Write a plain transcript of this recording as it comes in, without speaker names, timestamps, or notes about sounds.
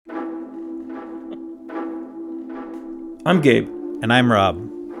I'm Gabe. And I'm Rob.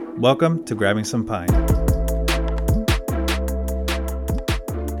 Welcome to Grabbing Some Pine.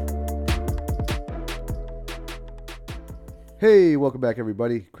 Hey, welcome back,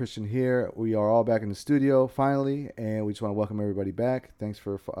 everybody. Christian here. We are all back in the studio finally, and we just want to welcome everybody back. Thanks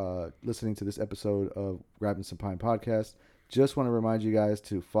for listening to this episode of Grabbing Some Pine podcast. Just want to remind you guys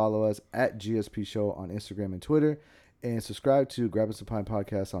to follow us at GSP Show on Instagram and Twitter, and subscribe to Grabbing Some Pine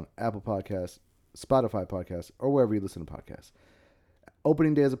podcast on Apple Podcasts, Spotify Podcasts, or wherever you listen to podcasts.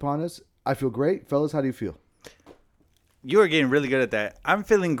 Opening day is upon us. I feel great. Fellas, how do you feel? You are getting really good at that. I'm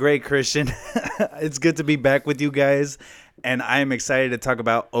feeling great, Christian. It's good to be back with you guys, and I am excited to talk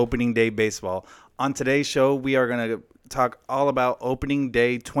about opening day baseball. On today's show, we are going to talk all about opening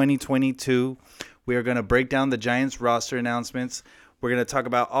day 2022. We are going to break down the Giants roster announcements. We're going to talk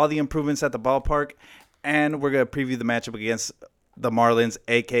about all the improvements at the ballpark, and we're going to preview the matchup against the Marlins,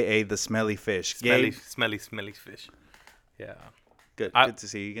 a.k.a. the Smelly Fish. Smelly fish. Yeah. Good to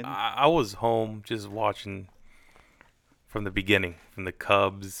see you again. I was home just watching from the beginning, from the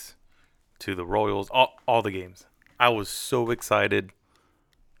Cubs to the Royals, all the games. I was so excited.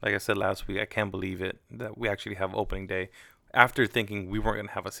 Like I said last week, I can't believe it that we actually have opening day after thinking we weren't going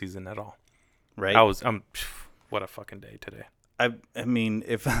to have a season at all. Right? What a fucking day today. I mean,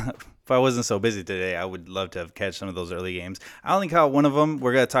 if I wasn't so busy today, I would love to have catch some of those early games. I only caught one of them.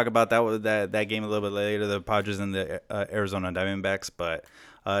 We're gonna talk about that game a little bit later, the Padres and the Arizona Diamondbacks. But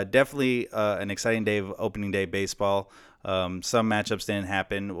definitely an exciting day of opening day baseball. Some matchups didn't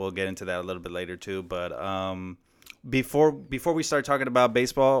happen. We'll get into that a little bit later too. But before we start talking about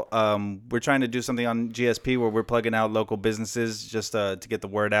baseball, we're trying to do something on GSP where we're plugging out local businesses just to get the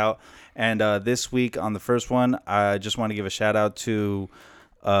word out. And this week on the first one, I just want to give a shout out to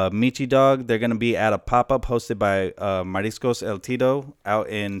Michi Dog. They're going to be at a pop-up hosted by Mariscos El Tito out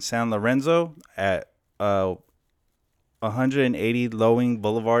in San Lorenzo at 180 Lowing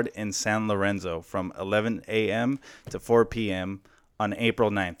Boulevard in San Lorenzo from 11 a.m. to 4 p.m. on April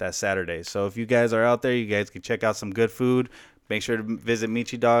 9th, that's Saturday. So if you guys are out there, you guys can check out some good food. Make sure to visit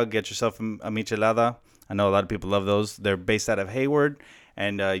Michi Dog. Get yourself a michelada. I know a lot of people love those. They're based out of Hayward,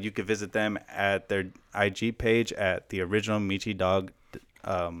 and you can visit them at their IG page at the original Michi Dog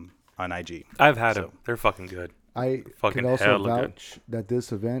on IG. I've had them. They're fucking good. I Fucking can also hella vouch that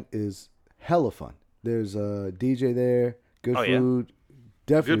this event is hella fun. There's a DJ there, good food,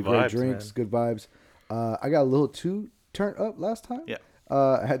 definitely Good great vibes, drinks, man. good vibes. I got a little too turned up last time. Yeah.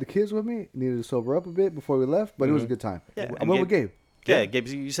 I had the kids with me. Needed to sober up a bit before we left, but it was a good time. Yeah, I went with Gabe. Yeah, Gabe,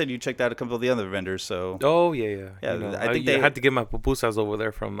 you said you checked out a couple of the other vendors, so Oh, yeah. Yeah, You know, I think they had to get my pupusas over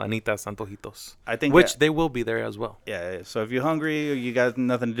there from Anita's Antojitos. I think Which they will be there as well. yeah. So if you're hungry or you got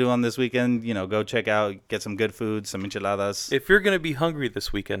nothing to do on this weekend, go check out, get some good food, some enchiladas. If you're going to be hungry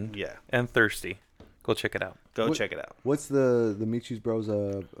this weekend Yeah, and thirsty, go check it out. check it out. What's the Michi's Bros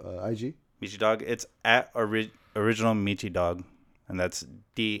IG? Michi Dog. It's at original Michi Dog, and that's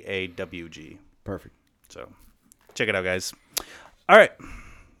DAWG. Perfect. So check it out, guys. All right,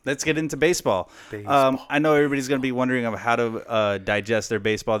 let's get into baseball. I know everybody's going to be wondering of how to digest their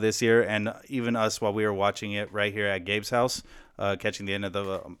baseball this year, and even us while we were watching it right here at Gabe's house, catching the end of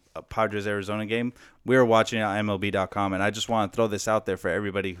the Padres-Arizona game. We were watching it on MLB.com, and I just want to throw this out there for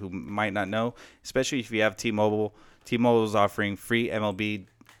everybody who might not know, especially if you have T-Mobile. T-Mobile is offering free MLB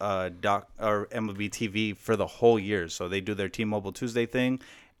or MLB TV for the whole year. So they do their T-Mobile Tuesday thing,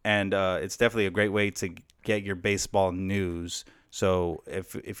 and it's definitely a great way to get your baseball news. So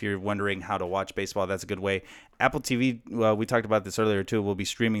if you're wondering how to watch baseball, that's a good way. Apple TV, we talked about this earlier too, will be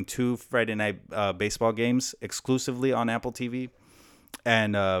streaming 2 Friday night baseball games exclusively on Apple TV.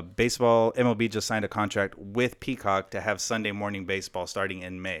 And MLB just signed a contract with Peacock to have Sunday morning baseball starting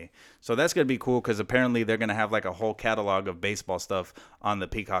in May. So that's going to be cool because apparently they're going to have like a whole catalog of baseball stuff on the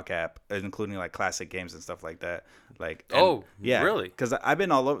Peacock app, including like classic games and stuff like that. Really? Because I've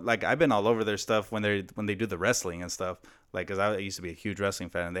been all over their stuff when they do the wrestling and stuff. Like, because I used to be a huge wrestling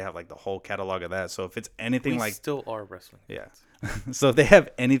fan, and they have like the whole catalog of that. So if it's anything We still are wrestling. Yeah. So if they have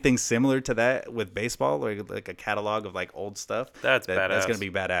anything similar to that with baseball, like a catalog of like old stuff, That's badass. That's gonna be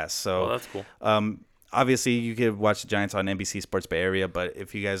badass. So that's cool. Obviously, you could watch the Giants on NBC Sports Bay Area, but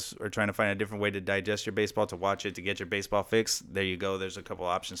if you guys are trying to find a different way to digest your baseball, to watch it, to get your baseball fix, there you go. There's a couple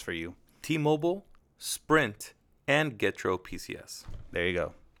options for you. T-Mobile, Sprint, and Getro PCS. There you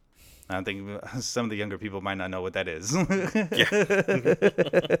go. I think some of the younger people might not know what that is. All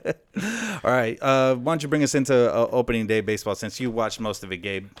right. Why don't you bring us into opening day baseball since you watched most of it,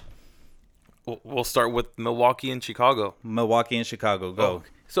 Gabe? We'll start with Milwaukee and Chicago. Milwaukee and Chicago, go.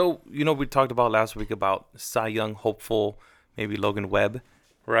 So, we talked about last week about Cy Young hopeful, maybe Logan Webb.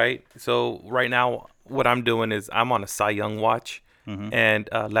 right? So right now, what I'm doing is I'm on a Cy Young watch, and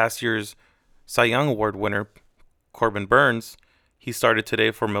last year's Cy Young Award winner, Corbin Burns, he started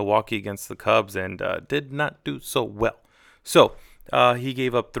today for Milwaukee against the Cubs and did not do so well. So he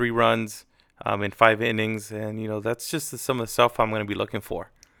gave up 3 runs in 5 innings, and that's just some of the stuff I'm going to be looking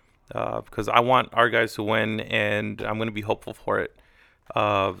for because I want our guys to win, and I'm going to be hopeful for it.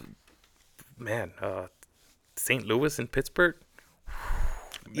 Man, St. Louis and Pittsburgh.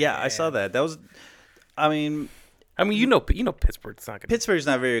 Yeah, I saw that. That was, I mean, Pittsburgh's not going to. Pittsburgh's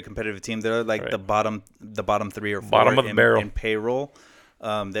not a very competitive team. They're like Right. the bottom 3 or 4 Bottom of the barrel. in payroll.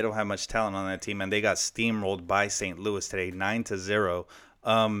 They don't have much talent on that team, and they got steamrolled by St. Louis today, 9-0.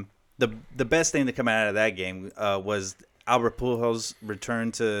 The best thing to come out of that game was Albert Pujols'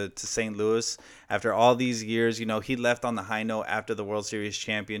 return to St. Louis after all these years. He left on the high note after the World Series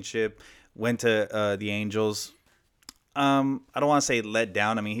championship, went to the Angels. I don't want to say let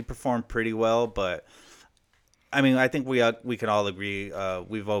down. I mean, he performed pretty well, but I mean, I think we can all agree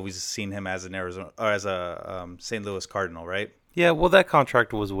we've always seen him as an Arizona or as a St. Louis Cardinal, right? Yeah, well, that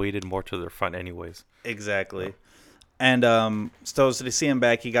contract was weighted more to their front, anyways. Exactly. And so to see him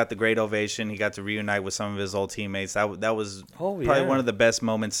back, he got the great ovation. He got to reunite with some of his old teammates. That was probably one of the best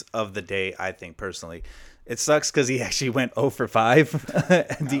moments of the day, I think, personally. It sucks because he actually went 0 for 5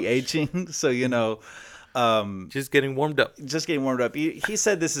 DHing. So, Just getting warmed up. He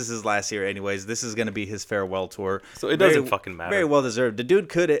said this is his last year anyways. This is going to be his farewell tour. So it doesn't fucking matter. Very well deserved. The dude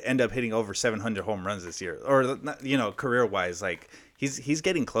could end up hitting over 700 home runs this year. Or, career-wise. Like, he's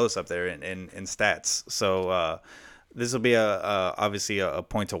getting close up there in stats. So, this will be obviously a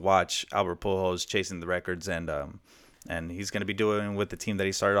point to watch. Albert Pujols chasing the records, and he's going to be doing with the team that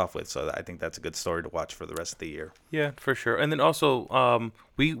he started off with. So I think that's a good story to watch for the rest of the year. Yeah, for sure. And then also,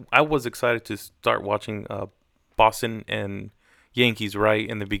 I was excited to start watching Boston and Yankees right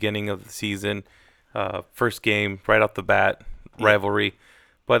in the beginning of the season. First game right off the bat, rivalry,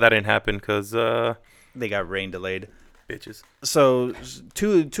 but that didn't happen because they got rain delayed. Bitches. So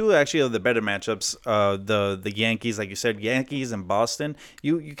two actually of the better matchups, the Yankees, like you said, Yankees and Boston.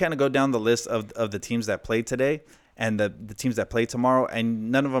 You kind of go down the list of the teams that play today and the teams that play tomorrow,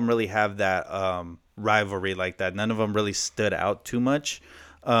 and none of them really have that rivalry like that. None of them really stood out too much.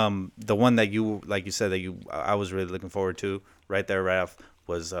 The one that like you said, I was really looking forward to right there, Ralph,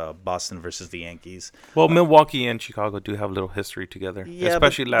 was Boston versus the Yankees. Well, Milwaukee and Chicago do have a little history together,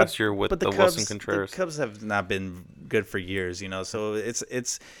 especially last year with the Wilson Contreras. The Cubs have not been good for years, so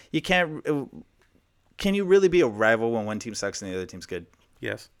it's you can't. Can you really be a rival when one team sucks and the other team's good?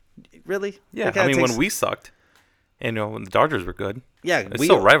 Yes. Really? Yeah. When we sucked, and when the Dodgers were good. Yeah, it's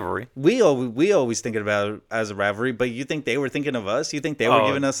still a rivalry. We always thinking about it as a rivalry, but you think they were thinking of us? You think they were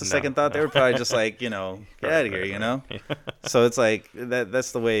giving us a second thought? They were probably just like, get out of here, Yeah. So it's like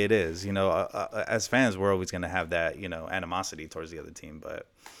that's the way it is, as fans, we're always going to have that, animosity towards the other team. But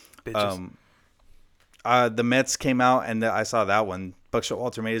the Mets came out, and I saw that one. Buckshot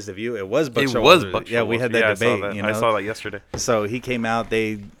Walter made his debut. It was Buckshot Walter. Yeah, we had that debate. I saw that yesterday. So he came out.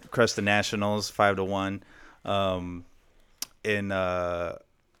 They crushed the Nationals 5-1.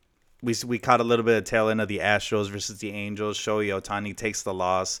 We caught a little bit of tail end of the Astros versus the Angels. Shohei Ohtani takes the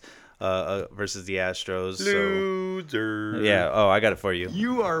loss versus the Astros. Loser. So, yeah. Oh, I got it for you.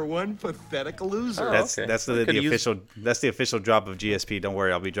 You are one pathetic loser. That's the official drop of GSP. Don't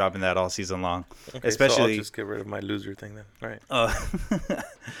worry, I'll be dropping that all season long. Okay, Especially, so I'll just get rid of my loser thing then. All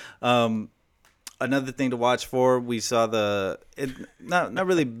right. Another thing to watch for. We saw not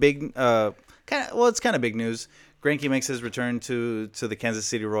really big. It's kind of big news. Greinke makes his return to the Kansas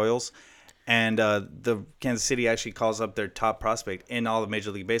City Royals, and the Kansas City actually calls up their top prospect in all of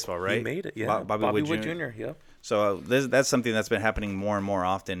Major League Baseball, right? He made it, yeah. Bobby Witt Jr. Yep. So that's something that's been happening more and more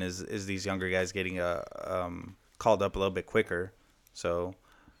often is these younger guys getting called up a little bit quicker. So,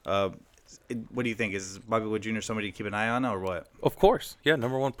 what do you think? Is Bobby Witt Jr. somebody to keep an eye on, or what? Of course, yeah.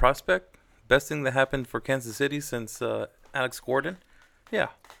 Number one prospect, best thing that happened for Kansas City since Alex Gordon, yeah.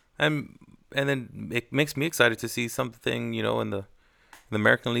 And then it makes me excited to see something, in the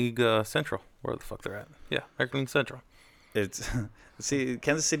American League Central, where the fuck they're at. Yeah, American League Central.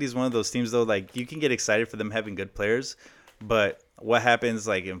 Kansas City is one of those teams, though, like, you can get excited for them having good players, but what happens,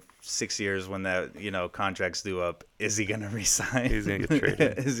 like, in 6 years when that, contract's due up? Is he going to resign? He's going to get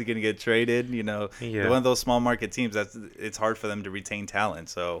traded. Is he going to get traded? Yeah. One of those small market teams, it's hard for them to retain talent.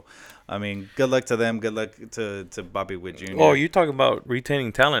 So, I mean, good luck to them. Good luck to Bobby Witt Jr. Oh, you're talking about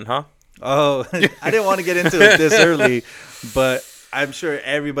retaining talent, huh? Oh, I didn't want to get into it this early, but I'm sure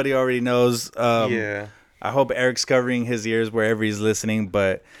everybody already knows. Yeah. I hope Eric's covering his ears wherever he's listening,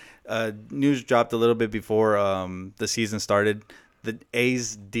 but news dropped a little bit before the season started the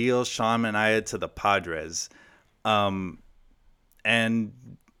A's deal Sean Manaea to the Padres. And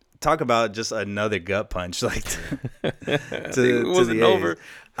talk about just another gut punch, like It wasn't the A's. over.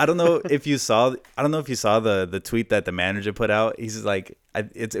 I don't know if you saw the tweet that the manager put out. He's like,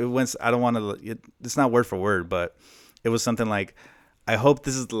 it went. I don't want to. It's not word for word, but it was something like, I hope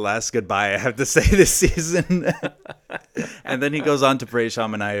this is the last goodbye I have to say this season. And then he goes on to praise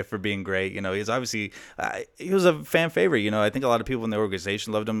Sean Manaea for being great. You know, he's obviously he was a fan favorite. You know, I think a lot of people in the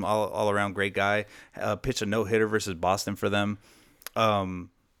organization loved him. All around great guy. Pitched a no hitter versus Boston for them.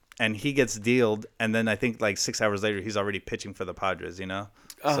 And he gets dealed, and then I think like 6 hours later, he's already pitching for the Padres. You know.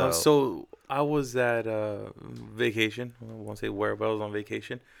 So I was at vacation. I won't say where, but I was on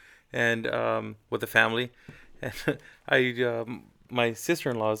vacation, and with the family, and my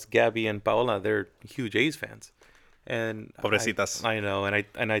sister-in-laws, Gabby and Paola, they're huge A's fans, and Pobrecitas. I know,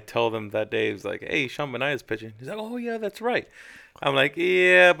 and I tell them that day, it was like, hey, Sean Manaea's pitching. He's like, oh yeah, that's right. I'm like,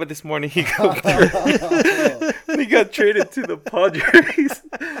 yeah, but this morning he got traded to the Padres.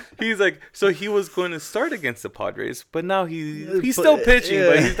 He's like, so he was going to start against the Padres, but now he's still pitching,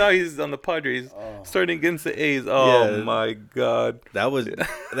 yeah. but he's on the Padres starting against the A's. Oh Yeah. my God.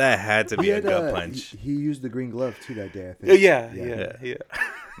 That had to be a gut punch. He used the green glove too that day, I think. Yeah.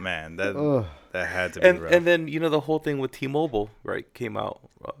 Man, that had to be rough. And then the whole thing with T-Mobile, right, came out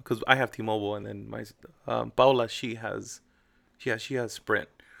because I have T-Mobile, and then my Paula, she has Sprint.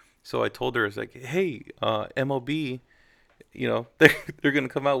 So I told her, it's like, hey, MLB, they're gonna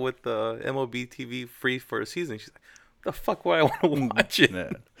come out with MLB TV free for a season. She's like, the fuck would I want to watch it? Yeah.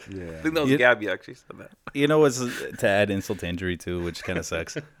 I think that was Gabby actually said that. You know what's to add insult to injury too, which kind of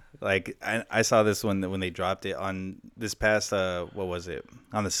sucks. Like I saw this when they dropped it on this past what was it,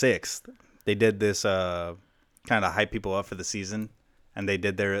 on the 6th. They did this kind of hype people up for the season, and the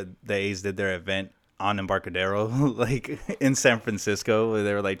A's did their event on Embarcadero, like in San Francisco, where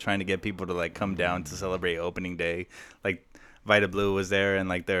they were like trying to get people to like come down to celebrate opening day. Like Vita Blue was there, and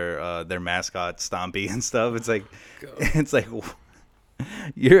like their mascot Stompy and stuff. It's like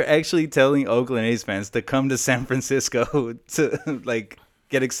you're actually telling Oakland A's fans to come to San Francisco to like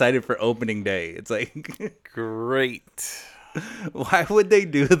get excited for opening day. It's like Great. Why would they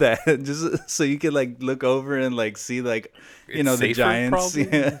do that? Just so you could like look over and like see like It's the safer, Giants.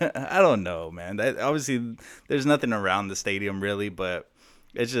 probably? Yeah. I don't know, man. That obviously there's nothing around the stadium really, but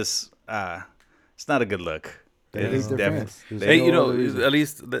it's just it's not a good look. They It hate is their definitely. fans. There's Hey, no other reason. at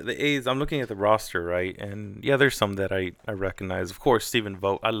least the A's, I'm looking at the roster, right? And yeah, there's some that I recognize. Of course, Stephen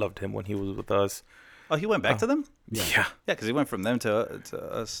Vogt. I loved him when he was with us. Oh, he went back to them? Yeah. Yeah, because he went from them to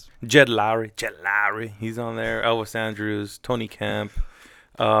us. Jed Lowry. He's on there. Elvis Andrews, Tony Kemp,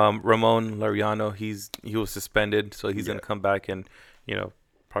 Ramon Laureano. He was suspended, so he's gonna come back and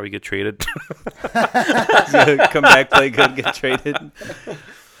probably get traded. Come back, play good, get traded.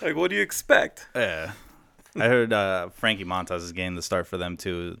 Like, what do you expect? Yeah. I heard Frankie Montas is getting the start for them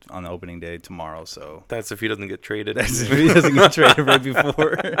too on the opening day tomorrow. So That's if he doesn't get traded. that's if he doesn't get traded right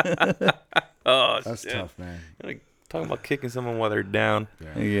before. Oh, That's shit. tough, man. Like, talking about kicking someone while they're down.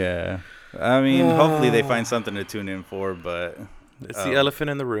 Yeah. I mean, hopefully they find something to tune in for, but It's the elephant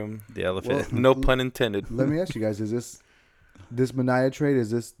in the room. the elephant. No pun intended. Let me ask you guys: is this Manaea trade?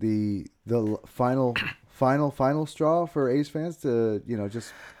 Is this the final straw for A's fans to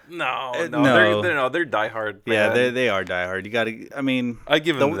just? No, no. they're diehard. Yeah, man. they are diehard. You got to. I mean, I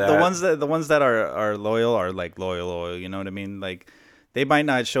give them that. The ones that are loyal are like loyal. You know what I mean? Like they might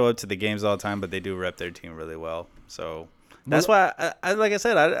not show up to the games all the time, but they do rep their team really well. So that's why I like I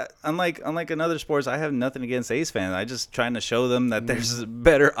said, unlike another sports, I have nothing against A's fans. I just trying to show them that there's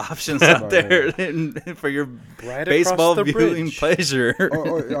better options out there for your Right baseball across the viewing bridge. pleasure. Or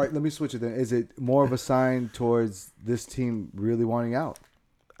all right, let me switch it then. Is it more of a sign towards this team really wanting out?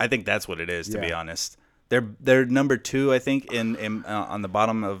 I think that's what it is, to be Yeah. honest. They're number 2, I think, in on the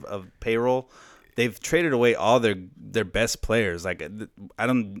bottom of payroll. They've traded away all their best players. Like I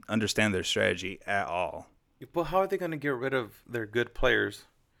don't understand their strategy at all. But how are they going to get rid of their good players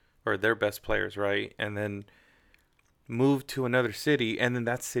or their best players, right? And then move to another city, and then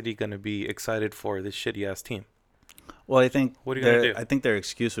that city going to be excited for this shitty ass team? Well, I think What are you gonna do? I think their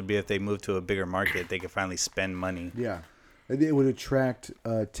excuse would be if they move to a bigger market, they could finally spend money. Yeah, it would attract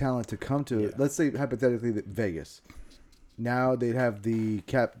talent to come to. Let's say hypothetically that Vegas. Now they'd have the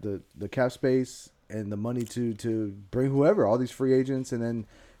cap space and the money to bring whoever, all these free agents, and then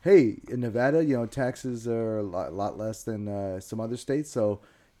hey, in Nevada, taxes are a lot less than some other states, so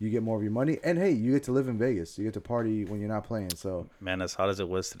you get more of your money, and hey, you get to live in Vegas. You get to party when you're not playing. So Man, as hot as it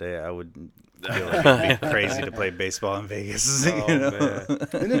was today, I would feel like it'd be crazy to play baseball in Vegas. Oh, you know?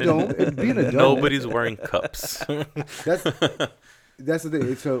 man. in a dome, it'd be in a dome. Nobody's wearing cups. That's the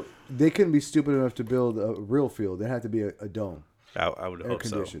thing. So they couldn't be stupid enough to build a real field. There had to be a dome, I would air hope so.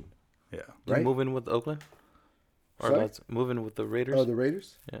 conditioned. Yeah. You Right? moving with Oakland? Or Sorry? let's moving with the Raiders? Oh, the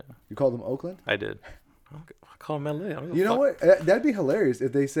Raiders? Yeah, You called them Oakland? I did. I call them LA. I don't give a You know fuck. what? That'd be hilarious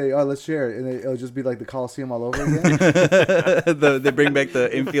if they say, "Oh, let's share it," and it'll just be like the Coliseum all over again. They bring back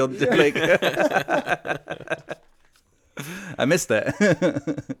the infield. Like, I missed that.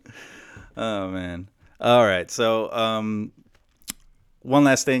 Oh man. All right. So one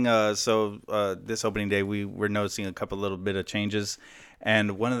last thing. This opening day, we were noticing a couple little bit of changes,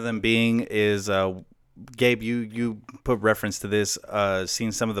 and one of them being is Gabe. You put reference to this.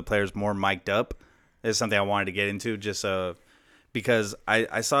 Seeing some of the players more mic'd up is something I wanted to get into. Just because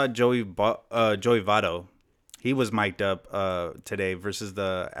I saw Joey Votto. He was mic'd up today versus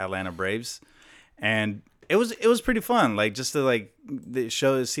the Atlanta Braves, and it was pretty fun. Like just to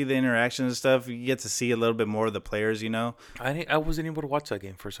see the interaction and stuff. You get to see a little bit more of the players. You know, I wasn't able to watch that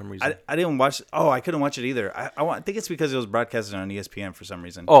game for some reason. I didn't watch. Oh, I couldn't watch it either. I think it's because it was broadcasted on ESPN for some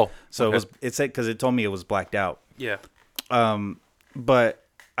reason. Oh, so okay. it said because it told me it was blacked out. Yeah. But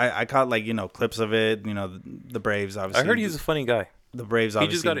I caught clips of it. You know, the Braves obviously. I heard he's a funny guy. The Braves He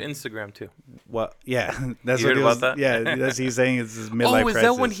obviously. just got an Instagram too. What? Yeah, that's You what heard he about was. that? Yeah, that's he's saying it's his midlife Oh, is crisis.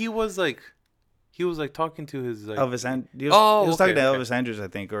 that when he was like talking to his like Elvis he was Oh, talking to okay. Elvis Andrews, I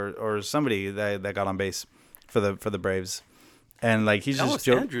think, or somebody that got on base for the Braves, and like he's just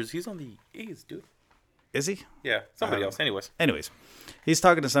Elvis Andrews? He's on the A's, dude. Is he? Yeah, somebody else. Anyways, he's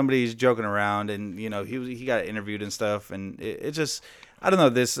talking to somebody. He's joking around, and he got interviewed and stuff, and it just I don't know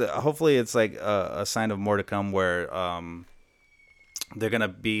this. Hopefully, it's like a sign of more to come where they're gonna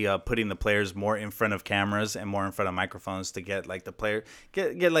be putting the players more in front of cameras and more in front of microphones to get like the player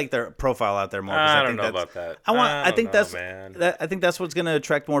get like their profile out there more. 'cause I don't know about that. I think that's man. I think that's what's gonna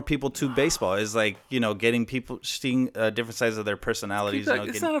attract more people to baseball is like getting people seeing different sides of their personalities.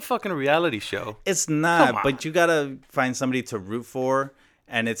 It's not a fucking reality show. It's not, Come on. but you gotta find somebody to root for,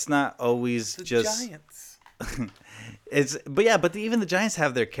 and it's not always The just. Giants. But even the Giants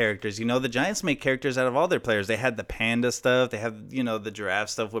have their characters. The Giants make characters out of all their players. They had the panda stuff. They have the giraffe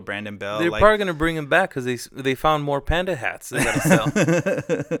stuff with Brandon Bell. They're probably gonna bring him back because they found more panda hats they gotta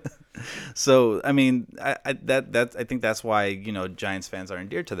sell. So I mean, I think that's why Giants fans are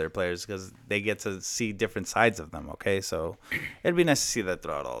endeared to their players because they get to see different sides of them. Okay, so it'd be nice to see that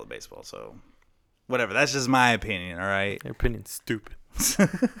throughout all of baseball. So whatever, that's just my opinion. All right. Your opinion's stupid.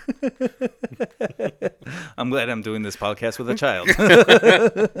 I'm glad I'm doing this podcast with a child.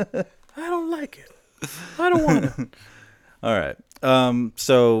 I don't like it. I don't want it. All right.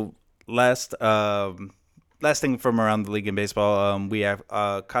 So last thing from around the league in baseball, we have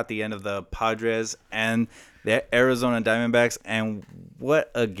caught the end of the Padres and the Arizona Diamondbacks, and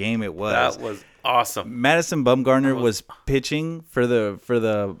what a game it was. That was awesome. Madison Bumgarner was pitching for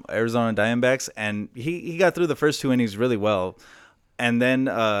the Arizona Diamondbacks, and he got through the first 2 innings really well. And then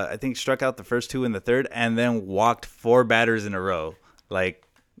I think struck out the first 2 in the third, and then walked 4 batters in a row. Like,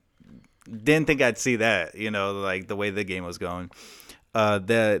 didn't think I'd see that. Like the way the game was going.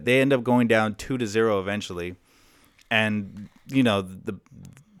 They end up going down 2-0 eventually, and the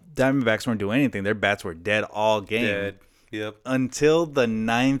Diamondbacks weren't doing anything. Their bats were dead all game. Dead. Yep. Until the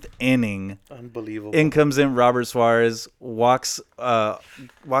 9th inning. Unbelievable. In comes in Robert Suarez, walks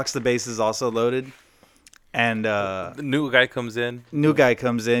the bases also loaded. And the new guy comes in.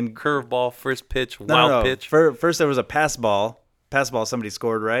 Curveball, first pitch, wild pitch. First there was a pass ball. Somebody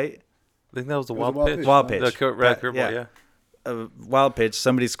scored, right? I think that was a was a wild pitch. Wild pitch. The curveball, yeah. A wild pitch.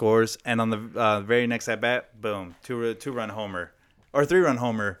 Somebody scores, and on the very next at bat, boom, 2-run homer, or 3-run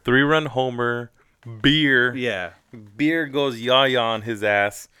homer. 3-run homer. Beer. Yeah. Beer goes yah-yah on his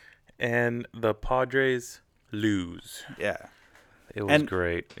ass, and the Padres lose. Yeah. It was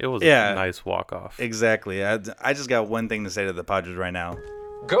great. It was a nice walk-off. Exactly. I just got one thing to say to the Padres right now.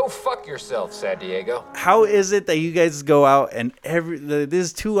 Go fuck yourself, San Diego. How is it that you guys go out and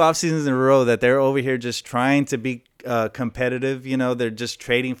there's 2 off seasons in a row that they're over here just trying to be competitive? They're just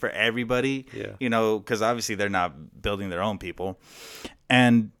trading for everybody. Yeah. Because obviously they're not building their own people.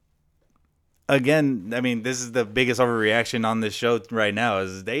 And again, I mean, this is the biggest overreaction on this show right now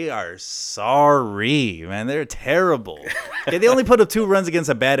is they are sorry, man. They're terrible. They only put up 2 runs against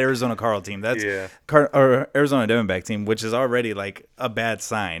a bad Arizona Cardinals team. That's or Arizona Diamondback team, which is already like a bad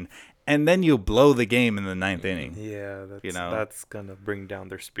sign. And then you blow the game in the 9th inning. Yeah, that's gonna bring down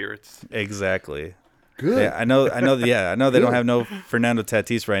their spirits. Exactly. Good. Yeah, I know. Yeah, I know they don't Good. have no Fernando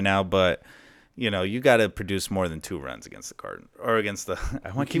Tatis right now, but you got to produce more than 2 runs against the Cardinals or against the.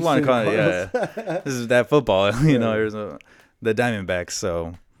 I keep wanting to call it. Yeah, this is that football. Arizona, the Diamondbacks.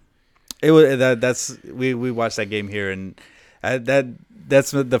 So it was that's we watched that game here, and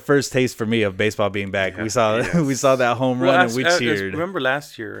that's the first taste for me of baseball being back. Yeah, we saw that home run and we cheered. Remember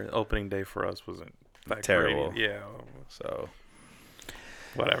last year, opening day for us wasn't that Terrible. great. Yeah. So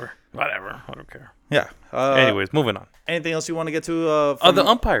Whatever. I don't care. yeah. Anyways, moving on. Anything else you want to get to? The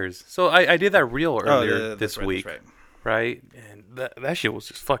umpires. So I did that reel earlier this that's week, right. right? And that shit was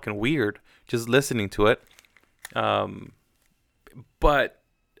just fucking weird. Just listening to it. But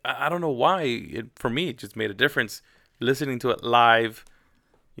I don't know why. For me, it just made a difference listening to it live.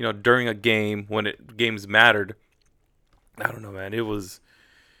 During a game when games mattered. I don't know, man. It was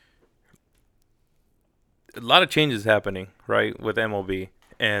a lot of changes happening, right, with MLB.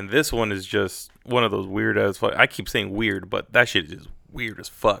 And this one is just one of those weird as fuck. I keep saying weird, but that shit is just weird as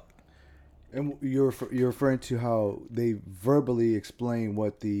fuck. And you're referring to how they verbally explain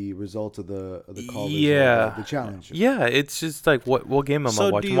what the results of the call is, Yeah. the challenge. Yeah, it's just like what game am I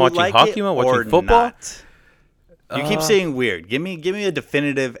So watching? do I'm you watching like hockey. it Am I or watching football? not? You keep saying weird. Give me a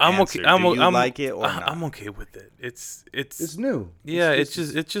definitive answer. Do you like it or not? I'm okay with it. It's new. Yeah, it's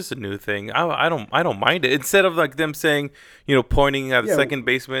just a new thing. I don't mind it. Instead of like them saying, pointing at the second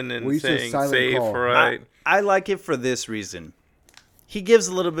baseman and we used to saying silent safe, call. right? I like it for this reason. He gives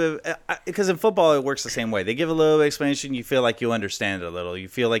a little bit because in football it works the same way. They give a little explanation. You feel like you understand it a little. You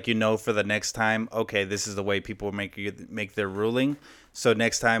feel like for the next time. Okay, this is the way people make their ruling. So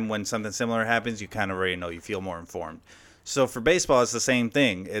next time when something similar happens, you kind of already know. You feel more informed. So for baseball, it's the same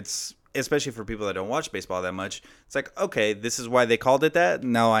thing. It's especially for people that don't watch baseball that much. It's like, okay, this is why they called it that.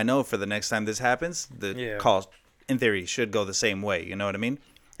 Now I know for the next time this happens, the call in theory should go the same way. You know what I mean?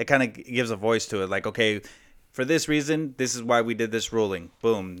 It kind of gives a voice to it. Like, okay, for this reason, this is why we did this ruling.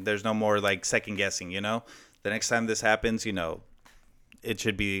 Boom. There's no more like second guessing. The next time this happens, it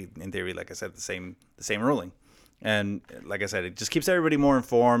should be in theory, like I said, the same ruling. And like I said, it just keeps everybody more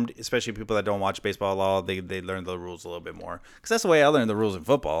informed, especially people that don't watch baseball at all. They learn the rules a little bit more. Because that's the way I learned the rules in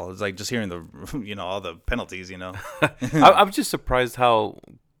football. It's like just hearing all the penalties, I'm just surprised how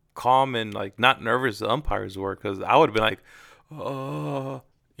calm and like not nervous the umpires were, because I would have been like, oh,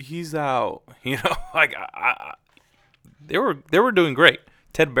 he's out. Like they were doing great.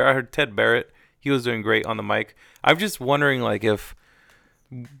 I heard Ted Barrett, he was doing great on the mic. I'm just wondering like if,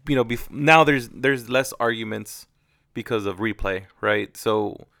 now there's less arguments because of replay, right?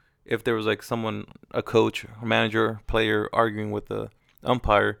 So if there was like a coach, a manager, player arguing with the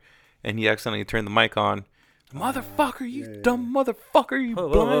umpire, and he accidentally turned the mic on, motherfucker, you dumb motherfucker, you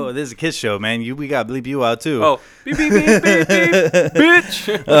blind. Whoa, this is a kids show, man. We gotta bleep you out too. Oh, beep, beep, beep, beep, beep,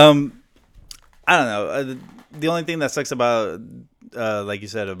 bitch. I don't know. The only thing that sucks about, like you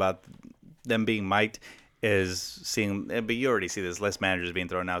said, about them being mic'd is seeing, but you already see this, less managers being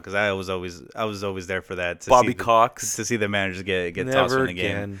thrown out, because I was always there for that. Bobby Cox. To see the managers get Never tossed from the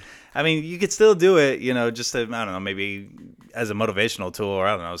again. game. I mean, you could still do it, just to, I don't know, maybe as a motivational tool, or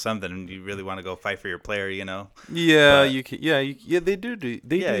I don't know, something. You really want to go fight for your player, Yeah, But, you can. Yeah, they do.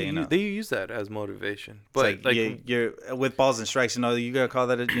 They use that as motivation. But like you're with balls and strikes, you gotta call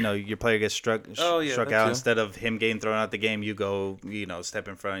that. Your player gets struck out too. instead of him getting thrown out the game. You go, step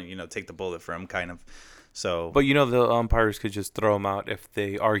in front, take the bullet for him, kind of. So, but the umpires could just throw them out if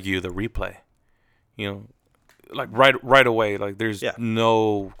they argue the replay. Like right away. Like there's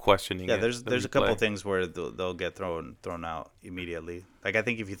no questioning. Yeah, there's a couple things where they'll get thrown out immediately. Like I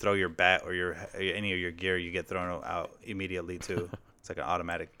think if you throw your bat or any of your gear, you get thrown out immediately too. It's like an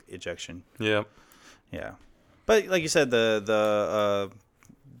automatic ejection. Yeah. Yeah, but like you said, the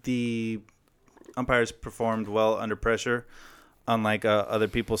umpires performed well under pressure. Unlike other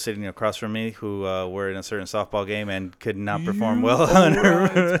people sitting across from me who were in a certain softball game and could not perform well.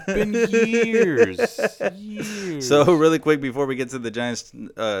 It's been years. So really quick before we get to the Giants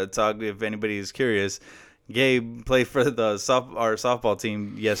talk, if anybody is curious, Gabe played for our softball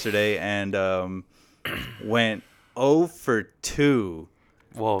team yesterday and went 0 for 2.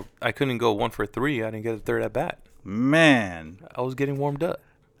 Well, I couldn't go 1 for 3. I didn't get a third at bat. Man, I was getting warmed up.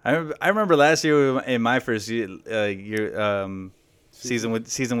 I remember last year in my first season with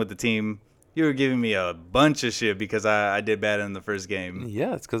the team, you were giving me a bunch of shit because I did bad in the first game.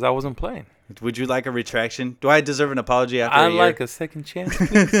 Yeah, it's because I wasn't playing. Would you like a retraction? Do I deserve an apology after a year? I like a second chance,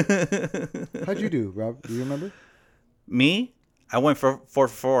 please. How'd you do, Rob? Do you remember? Me? I went for 4 for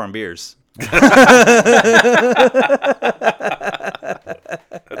 4 on beers. That's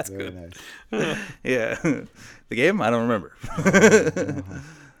Very good. nice. Yeah. The game? I don't remember.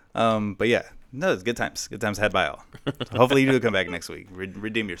 But yeah, no, it's good times. Good times had by all. So hopefully you do come back next week.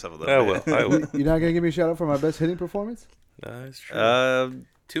 Redeem yourself a little bit. I will. You're not gonna give me a shout out for my best hitting performance? That's true.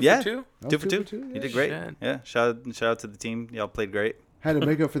 Two Two for two? Oh, Two for two. yeah. You did great. Shit. Yeah. Shout out to the team. Y'all played great. Had to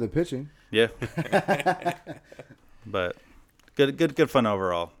make up for the pitching. Yeah. But good fun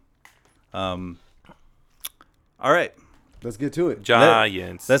overall. All right. Let's get to it.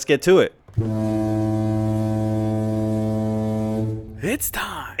 Giants. Let's get to it. It's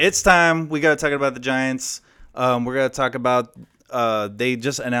time. It's time. We got to talk about the Giants. We're going to talk about they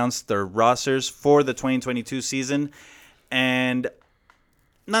just announced their rosters for the 2022 season. And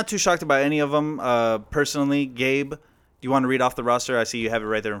not too shocked about any of them. Personally, Gabe, do you want to read off the roster? I see you have it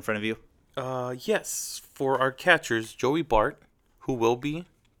right there in front of you. Yes. For our catchers, Joey Bart, who will be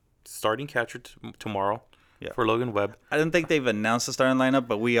starting catcher tomorrow for Logan Webb. I don't think they've announced the starting lineup,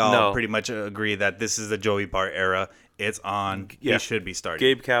 but we all No. pretty much agree that this is the Joey Bart era. It's on. Yeah. He should be starting.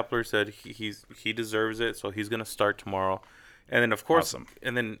 Gabe Kapler said he deserves it, so he's gonna start tomorrow. And then of course, Awesome.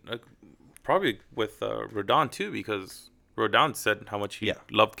 and then probably with Rodon too, because Rodon said how much he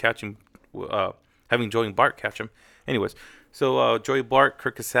loved catching, having Joey Bart catch him. Anyways, so Joey Bart,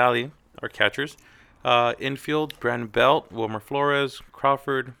 Kirk Casale, our catchers. Infield, Brandon Belt, Wilmer Flores,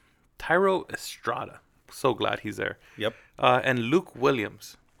 Crawford, Tyro Estrada. So glad he's there. Yep. And Luke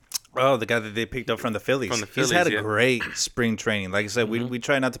Williams. Oh, the guy that they picked up from the Phillies. From the He's had a Phillies, yeah. great spring training. Like I said, we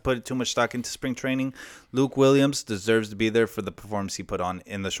try not to put too much stock into spring training. Luke Williams deserves to be there for the performance he put on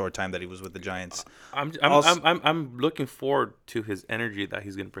in the short time that he was with the Giants. I'm looking forward to his energy that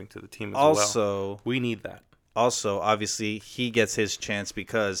he's going to bring to the team as well. Also, We need that. obviously, he gets his chance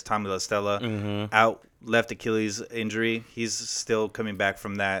because Tommy La Stella out left Achilles injury. He's still coming back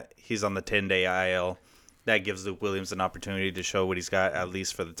from that. He's on the 10-day IL. That gives Luke Williams an opportunity to show what he's got, at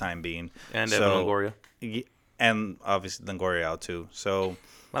least for the time being. And Evan Longoria. And obviously Longoria out too. So,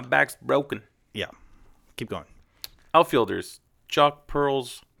 My back's broken. yeah. Keep going. Outfielders, Jock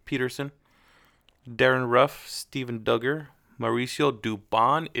Pearls Peterson, Darren Ruff, Steven Duggar, Mauricio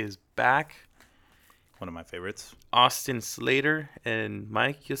Dubon is back, One of my favorites. Austin Slater, and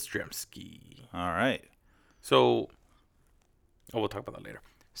Mike Yastrzemski. All right. So, we'll talk about that later.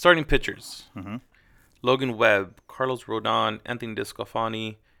 Starting pitchers. Logan Webb, Carlos Rodon, Anthony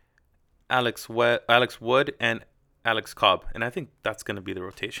DeSclafani, Alex Wood, and Alex Cobb. And I think that's going to be the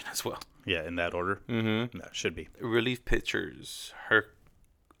rotation as well. Yeah, in that order. Mm-hmm. That should be. Relief pitchers.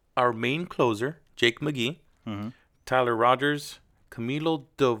 Our main closer, Jake McGee, Tyler Rogers, Camilo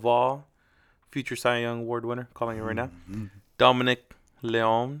Doval, future Cy Young Award winner, calling it right now, Dominic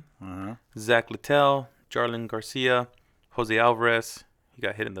Leon, Zach Littell, Jarlin Garcia, Jose Alvarez. He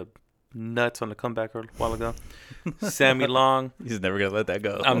got hit in the nuts on the comeback a while ago. Sammy Long. He's never going to let that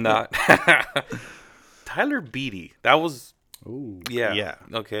go. I'm not. Tyler Beatty. That was, Ooh. yeah.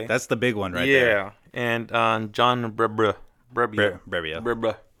 Okay. That's the big one right there. And John Brebbia.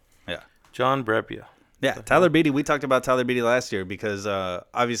 Brebbia. Yeah. John Brebbia. Yeah, Tyler Beatty. We talked about Tyler Beatty last year because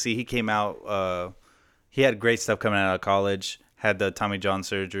obviously he came out. He had great stuff coming out of college. Had the Tommy John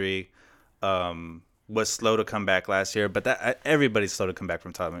surgery. Was slow to come back last year, but everybody's slow to come back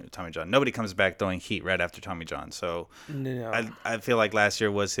from Tommy John. Nobody comes back throwing heat right after Tommy John. So No. I feel like last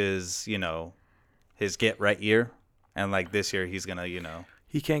year was his his get right year, and like this year he's gonna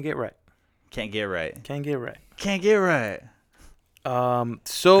He can't get right. can't get right. Can't get right. Can't get right.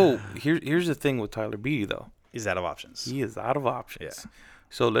 So here's the thing with Tyler Beatty though. He's out of options. He is out of options. Yeah.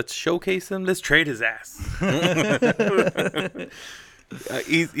 So let's showcase him. Let's trade his ass.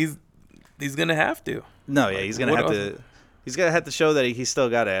 He's gonna have to. No, yeah, he's gonna What have else? to. He's gonna have to show that he's still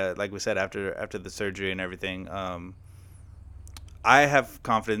got it. Like we said, after the surgery and everything. I have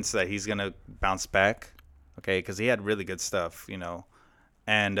confidence that he's gonna bounce back. Okay, because he had really good stuff,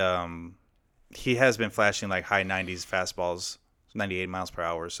 and he has been flashing like high 90s fastballs, 98 miles per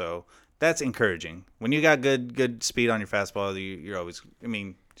hour. So that's encouraging. When you got good speed on your fastball, you're always.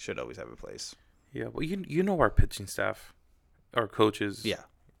 Should always have a place. Yeah, well, you know our pitching staff, our coaches. Yeah,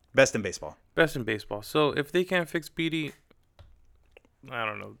 best in baseball. Best in baseball. So if they can't fix Beatty, I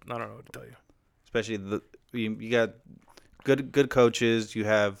don't know what to tell you. Especially you got good coaches. You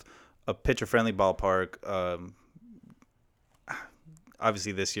have a pitcher friendly ballpark.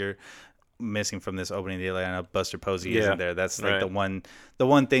 Obviously this year, missing from this opening day lineup, Buster Posey isn't there. That's like right. the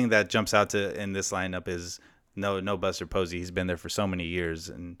one thing that jumps out in this lineup is no Buster Posey. He's been there for so many years,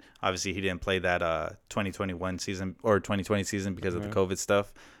 and obviously he didn't play that 2021 season or 2020 season because of the COVID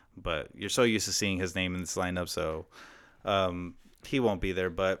stuff. But you're so used to seeing his name in this lineup, so he won't be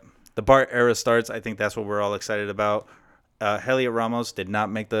there. But the Bart era starts. I think that's what we're all excited about. Heliot Ramos did not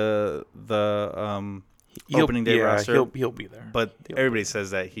make the opening day roster. He'll be there. But everybody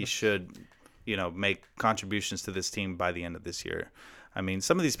says that he should, make contributions to this team by the end of this year. I mean,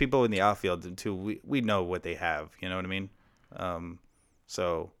 some of these people in the outfield too. We know what they have. You know what I mean?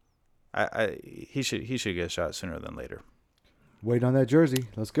 So, he should get a shot sooner than later. Wait on that jersey.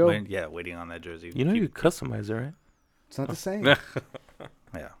 Let's go. Waiting on that jersey. You customize it, right? It's not the same.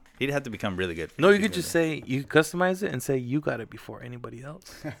 Yeah, he'd have to become really good. No, you could just say you customize it and say you got it before anybody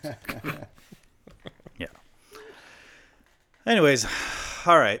else. Yeah. Anyways,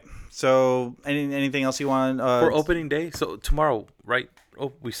 all right. So, anything else you want for opening day? So tomorrow, right?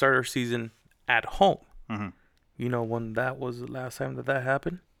 Oh, we start our season at home. Mm-hmm. You know when that was the last time that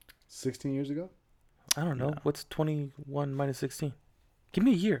happened? 16 years ago? I don't know. Yeah. What's 21 minus 16? Give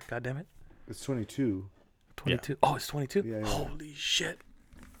me a year, goddammit. It's 22. 22. Yeah. Oh, it's 22? Yeah. Holy shit.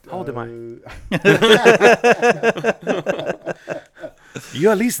 How old am I?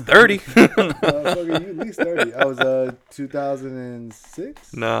 You at least 30. You at least 30. I was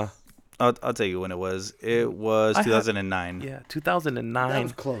 2006? Nah. I'll tell you when it was. It was 2009. Yeah, 2009. That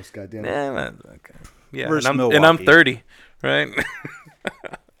was close, goddamn it. Okay. Yeah, and I'm 30, right?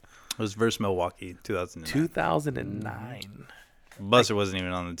 It was versus Milwaukee, 2009. 2009. Buster wasn't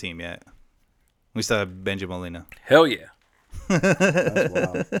even on the team yet. We still have Benji Molina. Hell yeah. That's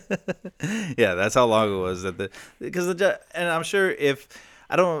wild. Yeah, that's how long it was and I'm sure if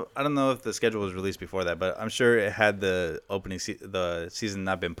I don't know if the schedule was released before that, but I'm sure it had the the season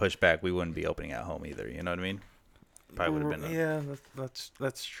not been pushed back, we wouldn't be opening at home either. You know what I mean? Probably would have been. Yeah,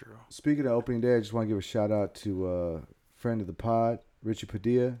 that's true. Speaking of opening day, I just want to give a shout out to a friend of the pod, Richie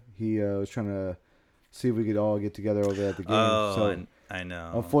Padilla. He was trying to see if we could all get together over at the game. Oh, so I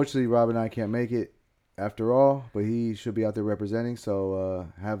know. Unfortunately, Rob and I can't make it after all, but he should be out there representing. So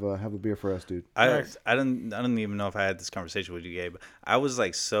have a beer for us, dude. I don't even know if I had this conversation with you, Gabe. I was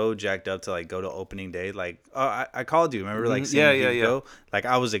like so jacked up to like go to opening day. Like, I called you. Remember, like, seeing you go? Like,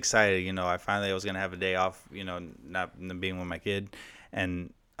 I was excited. I was gonna have a day off. Not being with my kid,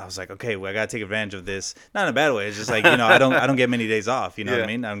 and I was like, okay, well, I gotta take advantage of this. Not in a bad way. It's just like I don't get many days off. You know what I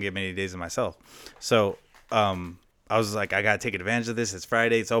mean? I don't get many days of myself. So I was like, I gotta take advantage of this. It's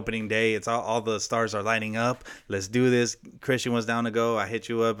Friday. It's opening day. It's all the stars are lining up. Let's do this. Christian was down to go. I hit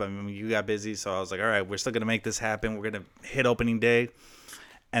you up. I mean, you got busy, so I was like, all right, we're still gonna make this happen. We're gonna hit opening day.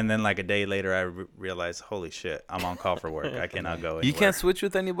 And then like a day later, I realized, holy shit, I'm on call for work. I cannot go anywhere. You can't switch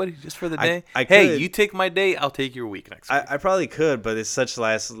with anybody just for the day? Hey, you take my day, I'll take your week next week. I probably could, but it's such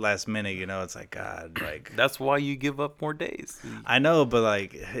last minute, It's like, God, like. That's why you give up more days. I know, but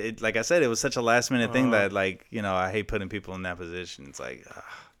like I said, it was such a last minute thing that I hate putting people in that position. It's like,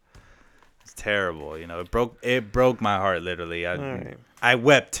 it's terrible, It broke my heart, literally. I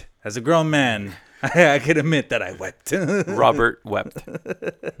wept as a grown man. I can admit that I wept. Robert wept.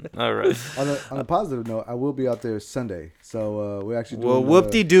 All right. On a positive note, I will be out there Sunday. So we're actually doing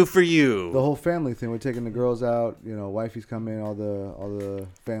whoop-de-doo for you. The whole family thing. We're taking the girls out. Wifey's coming. All the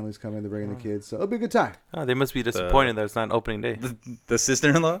families coming. They're bringing the kids. So it'll be a good time. Oh, they must be disappointed that it's not opening day. The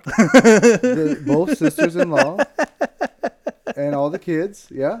sister-in-law? Both sisters-in-law. And all the kids.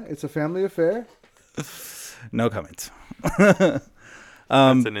 Yeah, it's a family affair. No comment. That's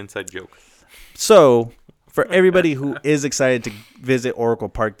an inside joke. So, for everybody who is excited to visit Oracle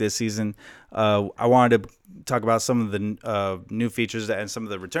Park this season, I wanted to talk about some of the new features and some of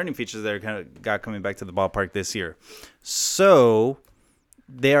the returning features that are got coming back to the ballpark this year. So,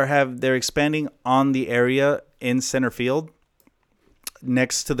 they're expanding on the area in center field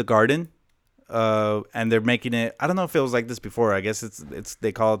next to the garden, and they're making it. I don't know if it was like this before. I guess it's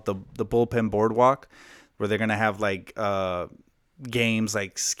they call it the bullpen boardwalk, where they're gonna have like games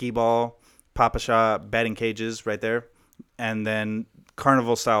like skee ball, Pop-A-Shot, batting cages right there, and then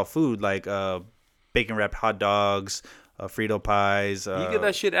carnival style food like bacon wrapped hot dogs, Frito pies. You get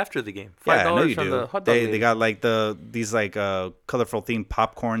that shit after the game. Yeah, I know you from do. The hot dog they got like these colorful themed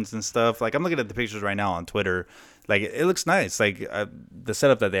popcorns and stuff. Like, I'm looking at the pictures right now on Twitter. Like, it looks nice. Like the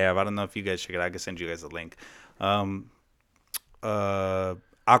setup that they have. I don't know if you guys check it out. I can send you guys a link.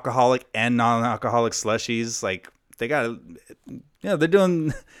 Alcoholic and non-alcoholic slushies. Like, they got, they're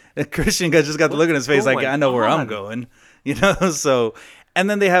doing. Christian just got the look in his face. Like, I know where I'm going. So, and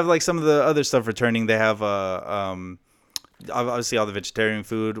then they have like some of the other stuff returning. They have obviously all the vegetarian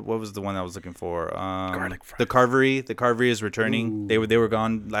food. What was the one I was looking for? Garlic fries. The Carvery. The Carvery is returning. Ooh. They were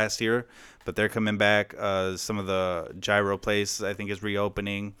gone last year, but they're coming back. Some of the gyro place I think is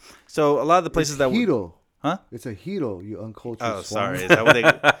reopening. So a lot of the places It's Hito. Huh? It's a Hito, you uncultured Oh, swine. sorry. Is that what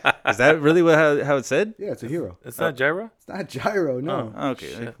is that really how it said? Yeah, it's a hero. It's not gyro? It's not gyro, no. Oh, okay.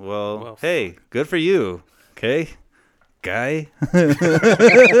 Shit. Well, Well, hey, good for you. Okay. guy.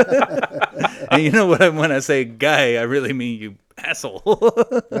 And you know what? When I say guy, I really mean you asshole.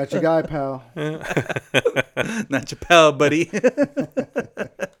 Not your guy, pal. Not your pal, buddy.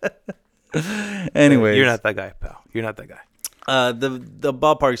 Anyways, You're not that guy, pal. You're not that guy. the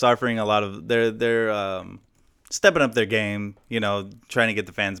ballpark's offering a lot of they're stepping up their game, trying to get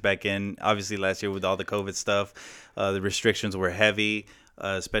the fans back in. Obviously last year with all the COVID stuff, the restrictions were heavy,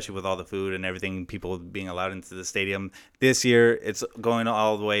 especially with all the food and everything, people being allowed into the stadium. This year it's going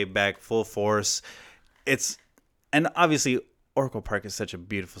all the way back full force. And obviously Oracle Park is such a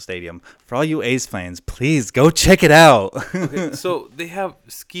beautiful stadium. For all you A's fans, please go check it out. Okay, so they have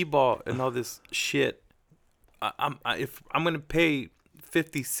skee ball and all this shit. If I'm gonna pay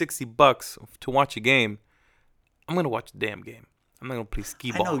 $50-$60 to watch a game, I'm gonna watch the damn game. I'm not gonna play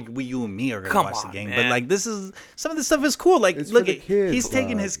skee ball. I know you and me are gonna Come watch the on, game, man. but like some of this stuff is cool. Like, It's look for at the kids, he's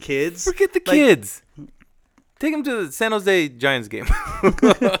taking bro. his kids. Forget the Like, kids. Take them to the San Jose Giants game.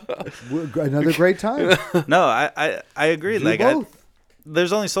 Another great time. No, I agree. Do Like, both.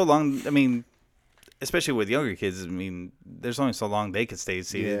 there's only so long. I mean, especially with younger kids. I mean, there's only so long they could stay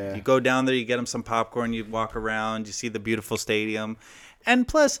seated. Yeah. You go down there, you get them some popcorn, you walk around, you see the beautiful stadium, and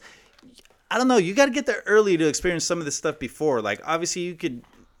plus, I don't know, you got to get there early to experience some of this stuff before. Like, obviously, you could.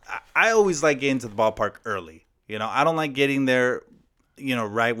 I always like getting to the ballpark early. I don't like getting there,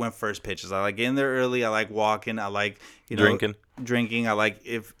 right when first pitch is. I like getting there early. I like walking. I like drinking. I like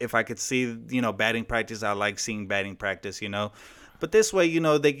if I could see batting practice. I like seeing batting practice. But this way,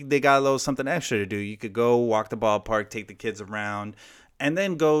 they got a little something extra to do. You could go walk the ballpark, take the kids around, and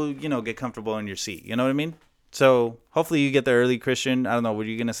then go get comfortable in your seat. You know what I mean? So hopefully you get there early, Christian. I don't know. Were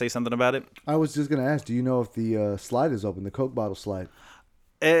you gonna say something about it? I was just gonna ask. Do you know if the slide is open? The Coke bottle slide.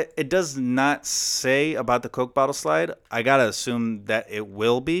 It does not say about the Coke bottle slide. I gotta assume that it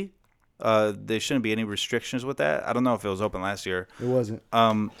will be. There shouldn't be any restrictions with that. I don't know if it was open last year. It wasn't.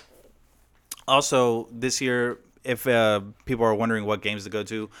 Also, this year, if people are wondering what games to go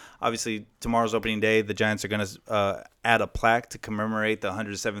to, obviously tomorrow's opening day. The Giants are gonna add a plaque to commemorate the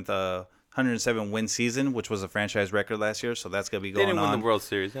 107 win season, which was a franchise record last year. So that's gonna be They going didn't on. win the World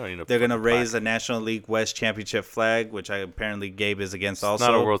Series. They don't need a They're gonna fucking raise plaque. the National League West Championship flag, which apparently Gabe is against. Also,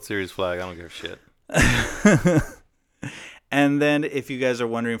 Not a World Series flag. I don't give a shit. And then if you guys are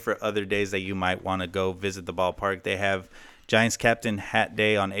wondering for other days that you might want to go visit the ballpark, they have Giants Captain Hat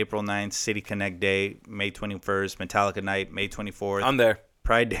Day on April 9th, City Connect Day, May 21st, Metallica Night, May 24th, I'm there.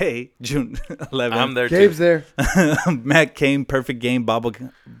 Pride Day, June 11th. I'm there Gabe's too. there. Matt Cain Perfect Game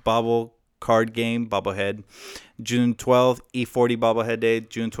Bobble Card Game Bobblehead, June 12th, E40 Bobblehead Day,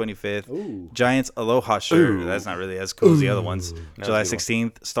 June 25th, Ooh. Giants Aloha shirt. Ooh. That's not really as cool as the other ones. July That's a good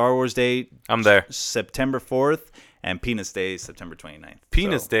 16th, Star Wars Day, I'm there. September 4th, and Peanuts Day, September 29th.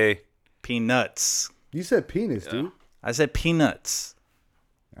 Penis So, Day. Peanuts. You said penis, dude. I said peanuts.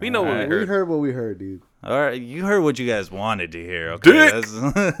 We know what we We heard. heard what we heard, dude. All right, you heard what you guys wanted to hear. Okay, Dick.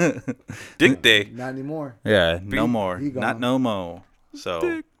 that's- Dick Day. Not anymore. yeah, no more, he gone. not no more.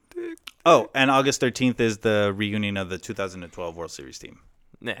 So, oh, and August 13th is the reunion of the 2012 World Series team.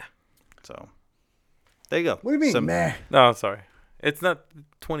 Nah. So, there you go. What do you mean, man? No, sorry. It's not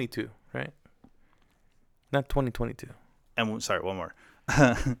 22, right? Not 2022. And sorry, one more.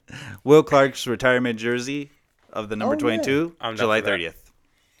 Will Clark's retirement jersey of the number Oh, yeah. 22, I'm down July for that. 30th.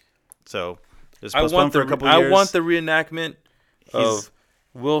 So, it's I postponed want for the a couple I years. want the reenactment He's- of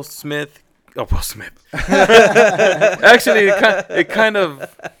Will Smith. Oh, Will Smith. Actually, it kind of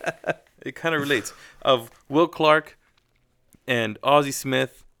relates of Will Clark and Ozzie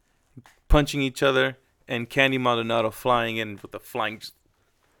Smith punching each other and Candy Maldonado flying in with the flying.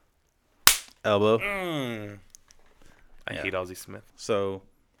 elbow. I Yeah. hate Ozzie Smith. So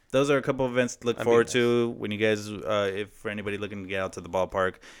those are a couple of events to look That'd be forward nice. to when you guys, if for anybody looking to get out to the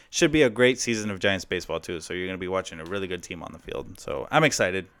ballpark. Should be a great season of Giants baseball too. So you're going to be watching a really good team on the field. So I'm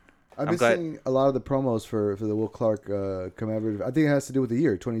excited. I've I'm been glad- seeing a lot of the promos for the Will Clark commemorative. I think it has to do with the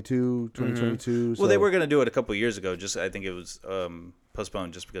year 2022. Well, they were going to do it a couple years ago. Just I think it was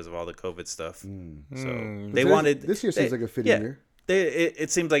postponed just because of all the COVID stuff. So they wanted this year seems like a fitting yeah, year.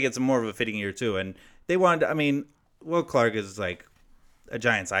 It seems like it's more of a fitting year too, and they wanted. I mean, Will Clark is like a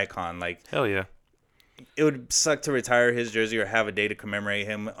Giants icon. Like Hell yeah. it would suck to retire his jersey or have a day to commemorate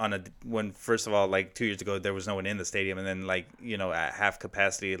him on when first of all, like 2 years ago there was no one in the stadium, and then at half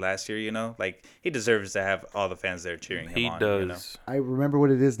capacity last year. Like he deserves to have all the fans there cheering him He on. does. I remember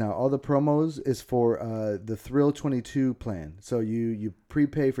what it is now. All the promos is for the Thrill 22 plan. So you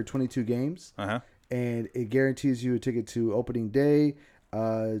prepay for 22 games, and it guarantees you a ticket to opening day,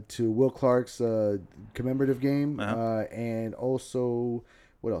 to Will Clark's commemorative game, and also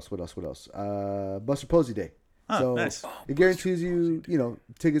what else? Buster Posey Day. Oh, So nice. it guarantees you,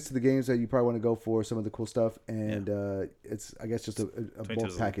 tickets to the games that you probably want to go for, some of the cool stuff, and it's, I guess, just a 22 bulk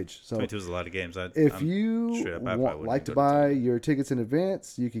is package. So 22 is a lot of games. if I'm you straight up, I probably wouldn't like to go buy 22. your tickets in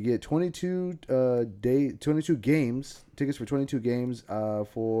advance, you could get 22 games, tickets for 22 games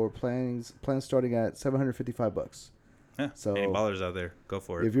for plans starting at $755. Yeah, So any ballers out there, go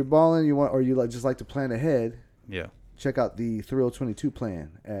for it. if you're balling, just like to plan ahead, Yeah. check out the Thrill 22 plan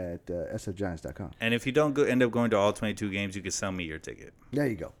at sfgiants.com. And if you don't end up going to all 22 games, you can sell me your ticket. There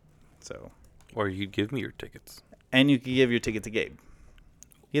you go. So, Or you give me your tickets. and you can give your ticket to Gabe.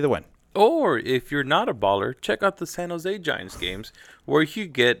 Either one. Or if you're not a baller, check out the San Jose Giants games where you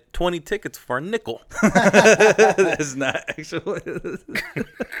get 20 tickets for a nickel. That's not actually.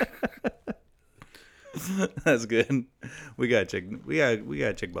 That's good. We gotta check. We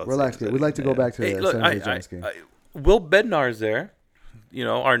gotta check both. Relax, sides. kid. We'd like to go back to Hey, the look, San Jose Giants game. Will Bednar's there.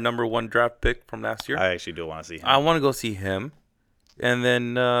 Our number 1 draft pick from last year. I actually do want to see him. I want to go see him. And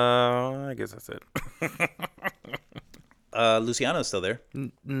then I guess that's it. Luciano's still there.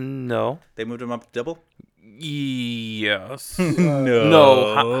 No. They moved him up to double. Yes. No.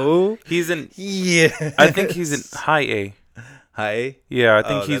 No. He's in. Yeah. I think he's in high A. Hi. Yeah, I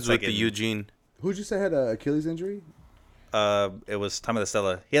think Oh, he's that's with like the in- Eugene. Who'd you say had an Achilles injury? It was Tommy La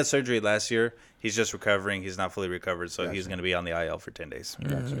Stella. He had surgery last year. He's just recovering. He's not fully recovered, so he's going to be on the IL for 10 days.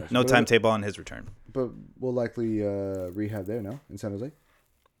 Gotcha. No But- timetable on his return. But we'll likely rehab there, no? In San Jose?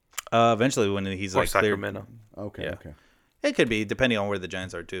 Eventually, when he's Or like cleared, Sacramento. Okay, Yeah. okay. it could be depending on where the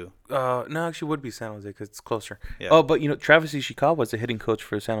Giants are too. No, actually would be San Jose because it's closer. Yeah. Oh, but Travis Ishikawa was the hitting coach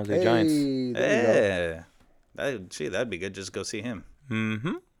for San Jose Giants. Hey, there you go. That'd be good. Just go see him.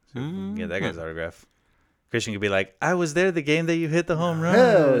 Mm-hmm. Get that guy's autograph. Christian could be like, "I was there the game that you hit the home run."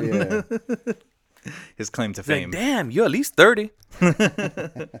 Hell yeah. His claim to Like, fame. damn, you're at least 30.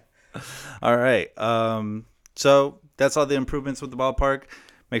 All right. So that's all the improvements with the ballpark.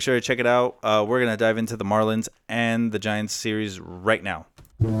 Make sure to check it out. We're gonna dive into the Marlins and the Giants series right now.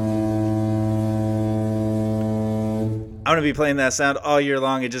 I'm gonna be playing that sound all year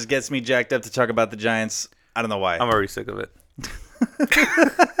long. It just gets me jacked up to talk about the Giants. I don't know why. I'm already sick of it.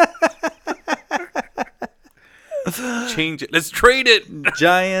 Change it. Let's trade it.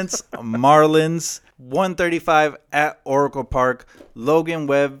 Giants, Marlins, 135 at Oracle Park. Logan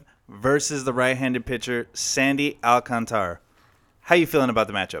Webb versus the right-handed pitcher Sandy Alcantara. How you feeling about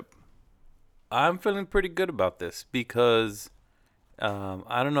the matchup? I'm feeling pretty good about this because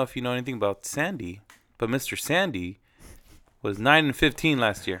I don't know if you know anything about Sandy, but Mr. Sandy was 9-15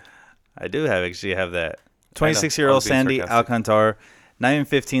 last year. I do actually have that. I know. 26-year-old I was being Sandy sarcastic. Alcantara,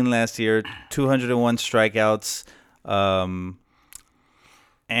 9-15 last year, 201 strikeouts,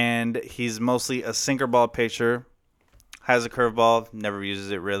 and he's mostly a sinker ball pitcher. Has a curveball, never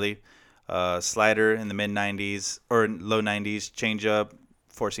uses it really. Slider in the mid 90s or low 90s, changeup,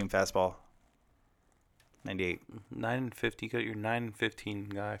 four-seam fastball. 98. 9-15. You got your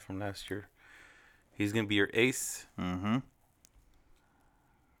 9-15 guy from last year. He's gonna be your ace. Coming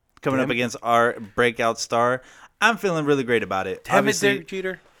Damn up it. against our breakout star. I'm feeling really great about it. Damn it, Obviously, Derek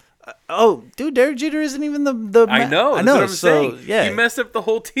Jeter. oh, dude, Derek Jeter isn't even the. I know. I That's know. what I'm so saying. yeah, He messed up the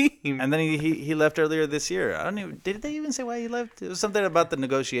whole team. and then he left earlier this year. I don't even. Did they even say why he left? It was something about the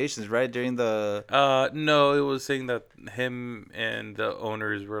negotiations, right? During the. No, it was saying that him and the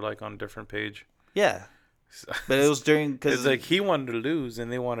owners were like on a different page. Yeah, but it was during It's because. like he wanted to lose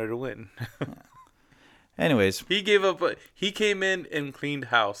and they wanted to win. Anyways, He gave up. He came in and cleaned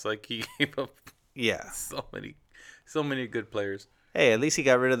house. Like he gave up yeah. so many good players. Hey, at least he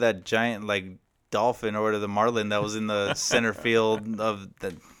got rid of that giant dolphin or the marlin that was in the center field of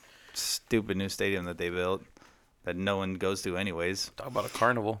the stupid new stadium that they built that no one goes to anyways. Talk about a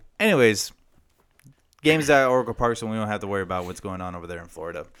carnival. Anyways, games at Oracle Park, so we don't have to worry about what's going on over there in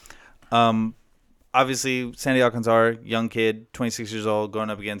Florida. Obviously, Sandy Alcantara, young kid, 26 years old, going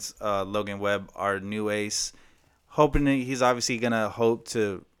up against Logan Webb, our new ace. Hoping that he's obviously going to hope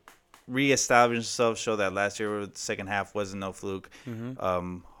to reestablish himself, show that last year the second half wasn't no fluke.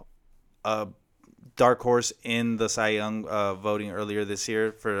 A dark horse in the Cy Young voting earlier this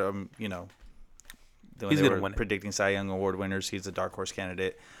year for, when He's they gonna were win it. predicting Cy Young Award winners. He's a dark horse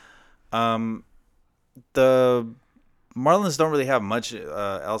candidate. The Marlins don't really have much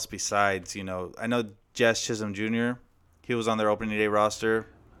else besides, I know Jazz Chisholm Jr., he was on their opening day roster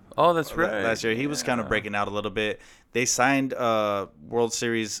Oh, that's right. last year. He was kind of breaking out a little bit. They signed World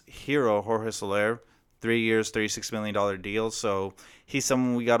Series hero Jorge Soler, 3 years, $36 million deal. So he's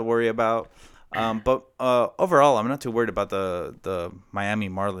someone we got to worry about. But overall, I'm not too worried about the Miami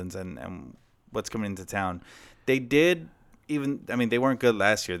Marlins and what's coming into town. They did they weren't good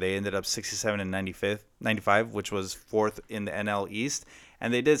last year. They ended up 67 and 95, which was fourth in the NL East,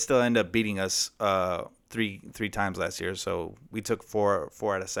 and they did still end up beating us three times last year. So we took four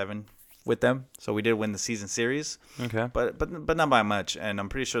out of 7 with them. So we did win the season series. Okay. But not by much. And I'm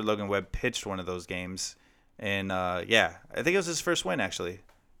pretty sure Logan Webb pitched one of those games. And I think it was his first win actually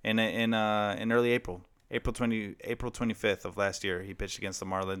in early April. April 25th of last year, he pitched against the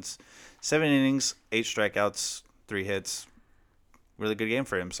Marlins. 7 innings, 8 strikeouts, 3 hits. Really good game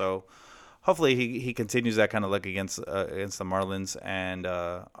for him. So hopefully he continues that kind of luck against the Marlins, and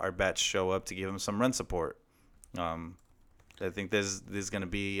our bats show up to give him some run support. I think this is going to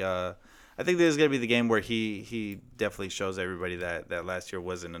be the game where he definitely shows everybody that last year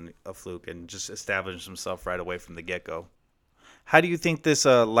wasn't a fluke and just establishes himself right away from the get-go. How do you think this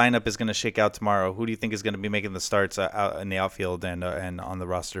lineup is going to shake out tomorrow? Who do you think is going to be making the starts out in the outfield and on the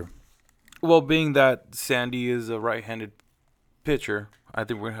roster? Well, being that Sandy is a right-handed pitcher, I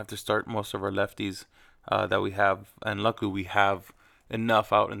think we're going to have to start most of our lefties that we have. And luckily we have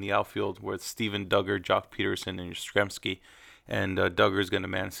enough out in the outfield with Steven Duggar, Jock Peterson, and Yastrzemski. And Duggar is going to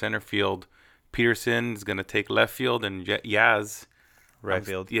man center field. Peterson is going to take left field, and Yaz Right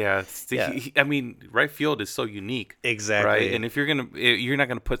field. Yeah. Right field is so unique. Exactly. Right? And if you're not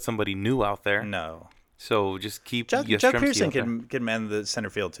going to put somebody new out there. No. So just keep Jock Yastrzemski Peterson out can man the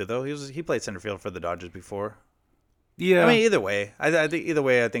center field too, though. He played center field for the Dodgers before. Yeah. I mean, either way, I think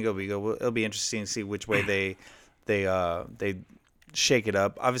it'll be good. It'll be interesting to see which way they shake it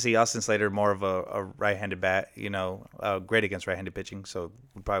up. Obviously, Austin Slater more of a right-handed bat. Great against right-handed pitching, so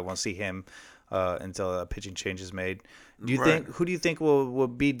we probably won't see him until a pitching change is made. Who do you think will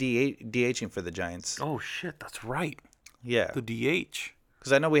be DHing for the Giants? Oh shit, that's right. Yeah, The DH.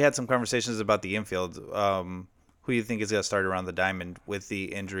 because I know we had some conversations about the infield. Who do you think is going to start around the diamond with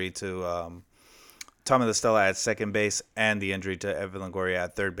the injury to Tommy La Stella at second base and the injury to Evan Longoria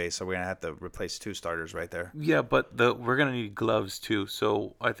at third base? So we're going to have to replace 2 starters right there. Yeah, but we're gonna need gloves too.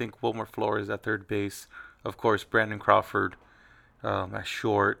 So I think Wilmer Flores at third base, of course, Brandon Crawford at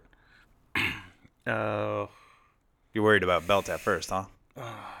short. You're worried about Belt at first, huh?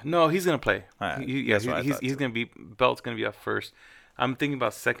 No, he's gonna play. All right. He's gonna be Belt's gonna be up first. I'm thinking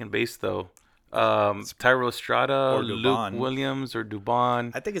about second base though. Tyro Estrada, Or Luke Dubon. Williams, or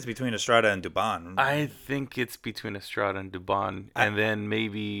Dubon. I think it's between Estrada and Dubon. I think it's between Estrada and Dubon, and then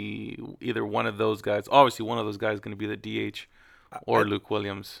maybe either one of those guys. Obviously, one of those guys is going to be the DH, or Luke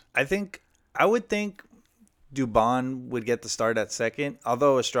Williams. I would think Dubon would get the start at second,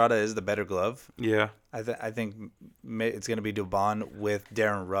 although Estrada is the better glove. Yeah. I think it's going to be Dubon with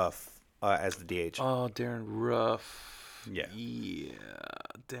Darren Ruff as the DH. Oh, Darren Ruff. Yeah. Yeah.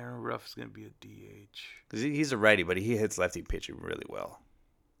 Darren Ruff is going to be a DH. Because he's a righty, but he hits lefty pitching really well.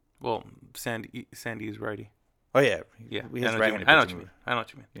 Well, Sandy is righty. Oh, yeah. Yeah. He hits I know right-handed what you pitching. mean. I know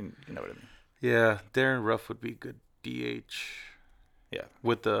what you mean. You know what I mean. Yeah, Darren Ruff would be a good DH. Yeah.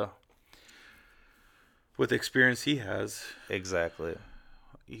 With the experience he has. Exactly.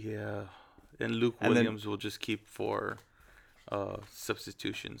 Yeah. And Luke Williams will just keep for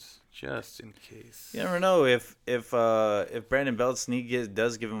substitutions just in case. You never know if Brandon Belt's knee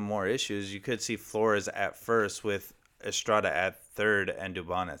does give him more issues. You could see Flores at first with Estrada at third and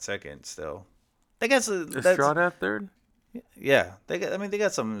Dubon at second. Still, I guess Estrada at third. Yeah, they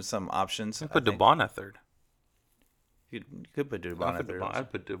got some options. Put Dubon at third. You could put Dubon at third.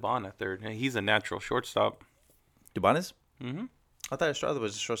 I'd put Dubon at third. He's a natural shortstop. Dubon is? Mm-hmm. I thought Estrada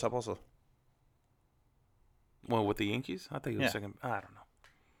was a shortstop also. Well, with the Yankees, I think he was Yeah. second. I don't know.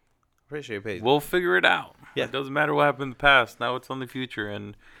 Pretty sure you paid. We'll figure it out. Yeah. It doesn't matter what happened in the past. Now it's on the future,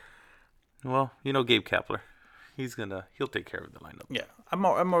 and well, Gabe Kapler, he'll take care of the lineup. Yeah, I'm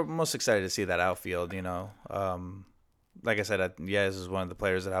most excited to see that outfield. Like I said, Yaz is one of the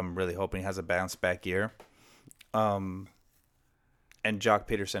players that I'm really hoping has a bounce back year. And Jock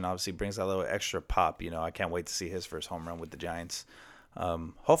Peterson obviously brings that little extra pop. I can't wait to see his first home run with the Giants.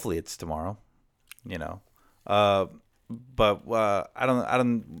 Hopefully it's tomorrow. But I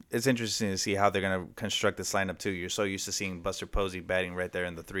don't. It's interesting to see how they're gonna construct this lineup too. You're so used to seeing Buster Posey batting right there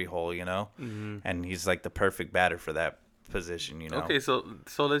in the 3-hole, Mm-hmm. and he's like the perfect batter for that position. Okay, so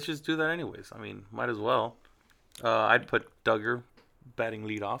let's just do that anyways. I mean, might as well. I'd put Duggar batting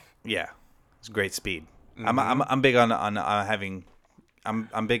leadoff. Yeah, it's great speed. Mm-hmm. I'm big on having.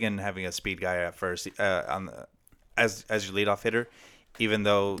 I'm big in having a speed guy at first as your leadoff hitter, even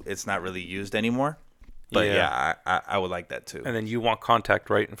though it's not really used anymore. But yeah, I would like that too. And then you want contact,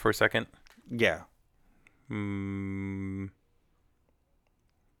 right, for a second? Yeah. Mm.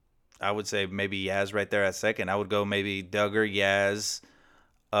 I would say maybe Yaz right there at second. I would go maybe Duggar, Yaz,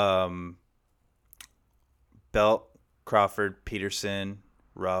 Belt, Crawford, Peterson,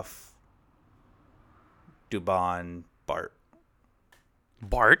 Ruff, Dubon, Bart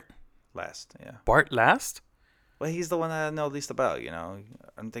Bart last. Yeah. Bart last. Well, he's the one that I know least about. You know,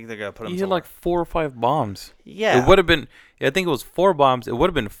 I don't think they're gonna put him. He hit somewhere. like 4 or 5 bombs. Yeah. It would have been. I think it was 4 bombs. It would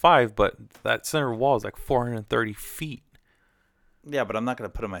have been 5, but that center wall is like 430 feet. Yeah, but I'm not gonna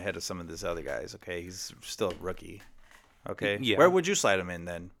put him ahead of some of these other guys. Okay, he's still a rookie. Okay. Yeah. Where would you slide him in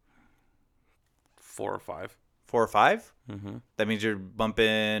then? 4 or 5. 4 or 5? Mm-hmm. That means you're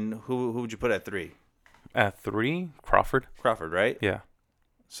bumping. Who would you put at 3? At 3, Crawford. Crawford, right? Yeah.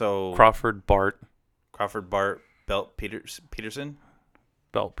 So Crawford, Bart, Bart, Belt, Peterson,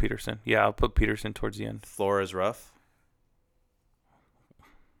 Belt, Peterson. Yeah, I'll put Peterson towards the end. Flores, Ruff. It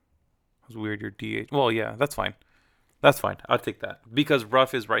was weird. Your DH. Well, yeah, that's fine. That's fine. I'll take that because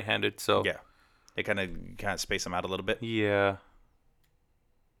Ruff is right-handed. So Yeah, they kind of space them out a little bit. Yeah.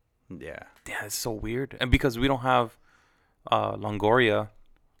 Yeah, Yeah, it's so weird, and because we don't have Longoria.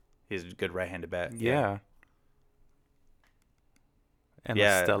 he's a good right-handed bat. Yeah. And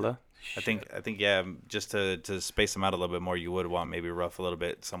Yeah, Stella. I think yeah, just to space them out a little bit more, you would want maybe Ruff a little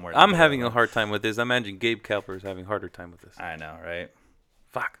bit somewhere. I'm having a hard time with this. I imagine Gabe Kepler is having a harder time with this. I know, right?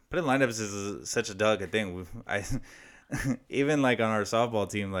 Fuck. Putting lineups is such a delicate thing. Even like on our softball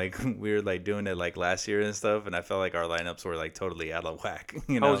team, like we were like doing it like last year and stuff, and I felt like our lineups were like totally out of whack.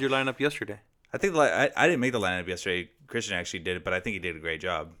 You know? How was your lineup yesterday? I think I didn't make the lineup yesterday. Christian actually did it, but I think he did a great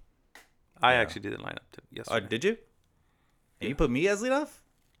job. I actually did the lineup yesterday. Oh, did you? And you put me as leadoff?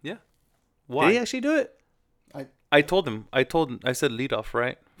 Yeah. Did Why? he actually do it? I told him. I said leadoff,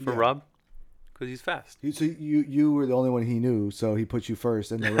 right? For Yeah. Rob? Because he's fast. So you were the only one he knew, so he put you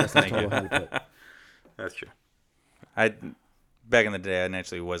first, and the rest I told him how to put. That's true. Back in the day, I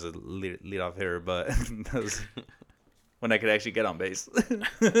naturally was a leadoff hitter, but that was when I could actually get on base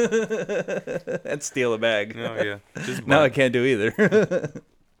and steal a bag. Oh, yeah. Just Now I bunt. can't do either.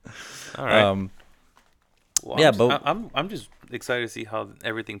 All right. Well, yeah, I'm just excited to see how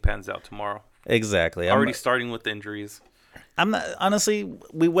everything pans out tomorrow. Exactly. Already starting with the injuries. I'm not honestly.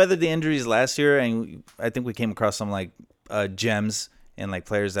 We weathered the injuries last year, and I think we came across some like gems and like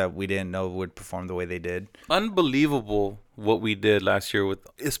players that we didn't know would perform the way they did. Unbelievable what we did last year with,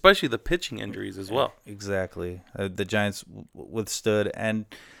 especially the pitching injuries as well. Exactly. The Giants withstood, and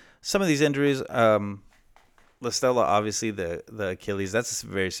some of these injuries. Listella, obviously the Achilles. That's a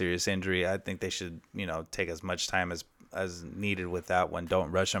very serious injury. I think they should take as much time as needed with that one.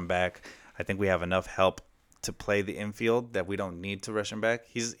 Don't rush him back. I think we have enough help to play the infield that we don't need to rush him back.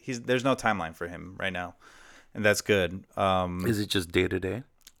 He's there's no timeline for him right now, and that's good. Is it just day to day?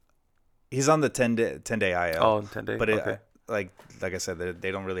 He's on the 10-day IL. Oh, 10 day. But Okay. like I said,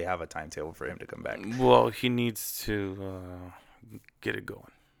 they don't really have a timetable for him to come back. Well, he needs to get it going.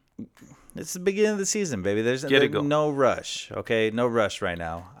 It's the beginning of the season, baby. There's Get it going. no rush. Okay, no rush right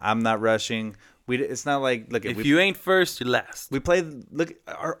now. I'm not rushing. It's not like If you ain't first, you're last. we played. Look,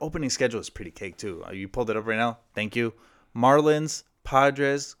 our opening schedule is pretty cake too. You pulled it up right now. Thank you. Marlins,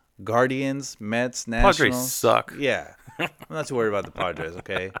 Padres, Guardians, Mets, Nationals. Padres suck. Yeah, I'm not too worried about the Padres.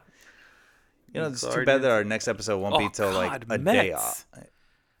 Okay. It's too bad Guardians. that our next episode won't be till like God, a day Mets. off.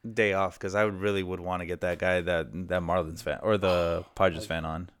 Day off, because I would want to get that guy that Marlins fan or the Padres fan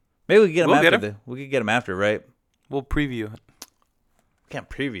on. Maybe we could get him We'll after. get him. We could get him after, right? We'll preview it. Can't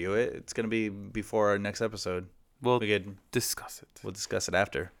preview it. It's gonna be before our next episode. We'll We could. discuss it. We'll discuss it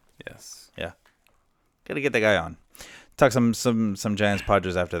after. Yes. Yeah. Gotta get that guy on. Talk some Giants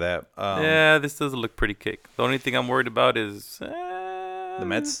Padres after that. Yeah, this doesn't look pretty kick. The only thing I'm worried about is The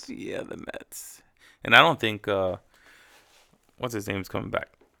Mets? Yeah, the Mets. And I don't think what's his name's coming back.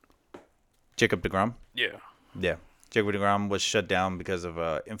 Jacob deGrom. Yeah. Yeah. Jacob deGrom was shut down because of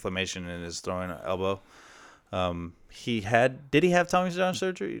inflammation in his throwing elbow. Did he have Tommy John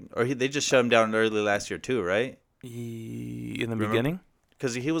surgery, or they just shut him down early last year too, right? In the beginning?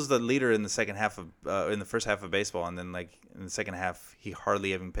 Because he was the leader in the second half of in the first half of baseball, and then like in the second half he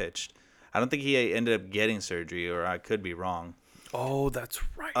hardly even pitched. I don't think he ended up getting surgery, or I could be wrong. Oh, that's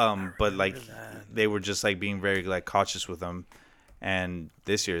right. But like they were just like being very like cautious with him, and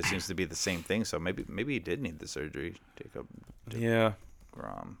this year it seems to be the same thing. So maybe he did need the surgery, Jacob Yeah.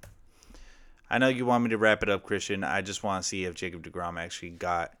 deGrom. I know you want me to wrap it up, Christian. I just want to see if Jacob deGrom actually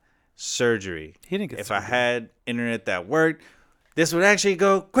got surgery. He didn't get If I surgery. had internet that worked, this would actually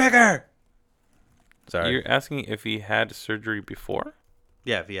go quicker. Sorry. You're asking if he had surgery before?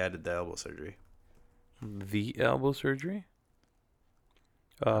 Yeah, if he had the elbow surgery. The elbow surgery?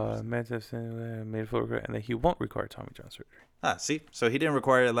 Made a full record, and then he won't require Tommy John surgery. See? So he didn't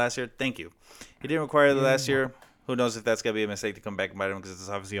require it last year. Thank you. He didn't require it last year. Who knows if that's going to be a mistake to come back and bite him, because it's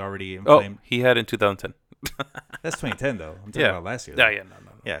obviously already Oh, inflamed. he had in 2010. That's 2010 though. I'm talking Yeah. about last year. Yeah, though. yeah,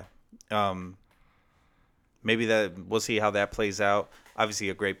 no. Yeah. Maybe we'll see how that plays out. Obviously,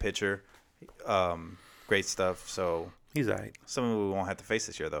 a great pitcher, great stuff. So He's all right. something we won't have to face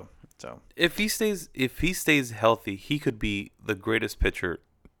this year, though. So If he stays healthy, he could be the greatest pitcher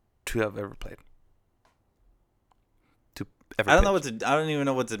to have ever played. I don't even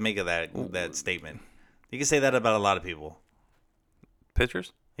know what to make of that statement. You can say that about a lot of people.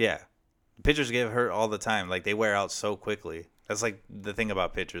 Pitchers? Yeah, pitchers get hurt all the time. Like they wear out so quickly. That's like the thing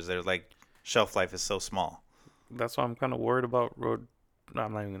about pitchers. They're like shelf life is so small. That's why I'm kind of worried about Road. No,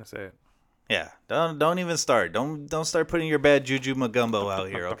 I'm not even gonna say it. Yeah, don't even start. Don't start putting your bad juju Magumbo out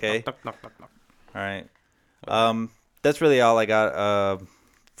here, okay? All right. That's really all I got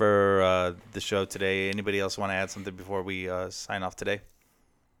for the show today. Anybody else want to add something before we sign off today?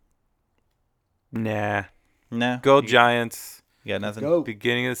 Nah. No. Go Giants. You got nothing. Go.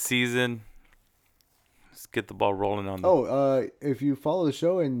 Beginning of the season. Let's get the ball rolling on them. If you follow the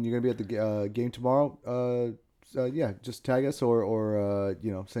show and you're gonna be at the game tomorrow, yeah, just tag us or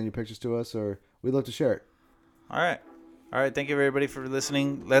send your pictures to us, or we'd love to share it. All right. Thank you everybody for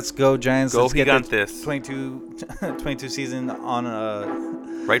listening. Let's go Giants. Go Let's get Gigantes. 22 season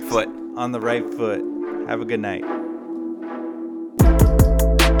on Right foot. on the right foot. Have a good night.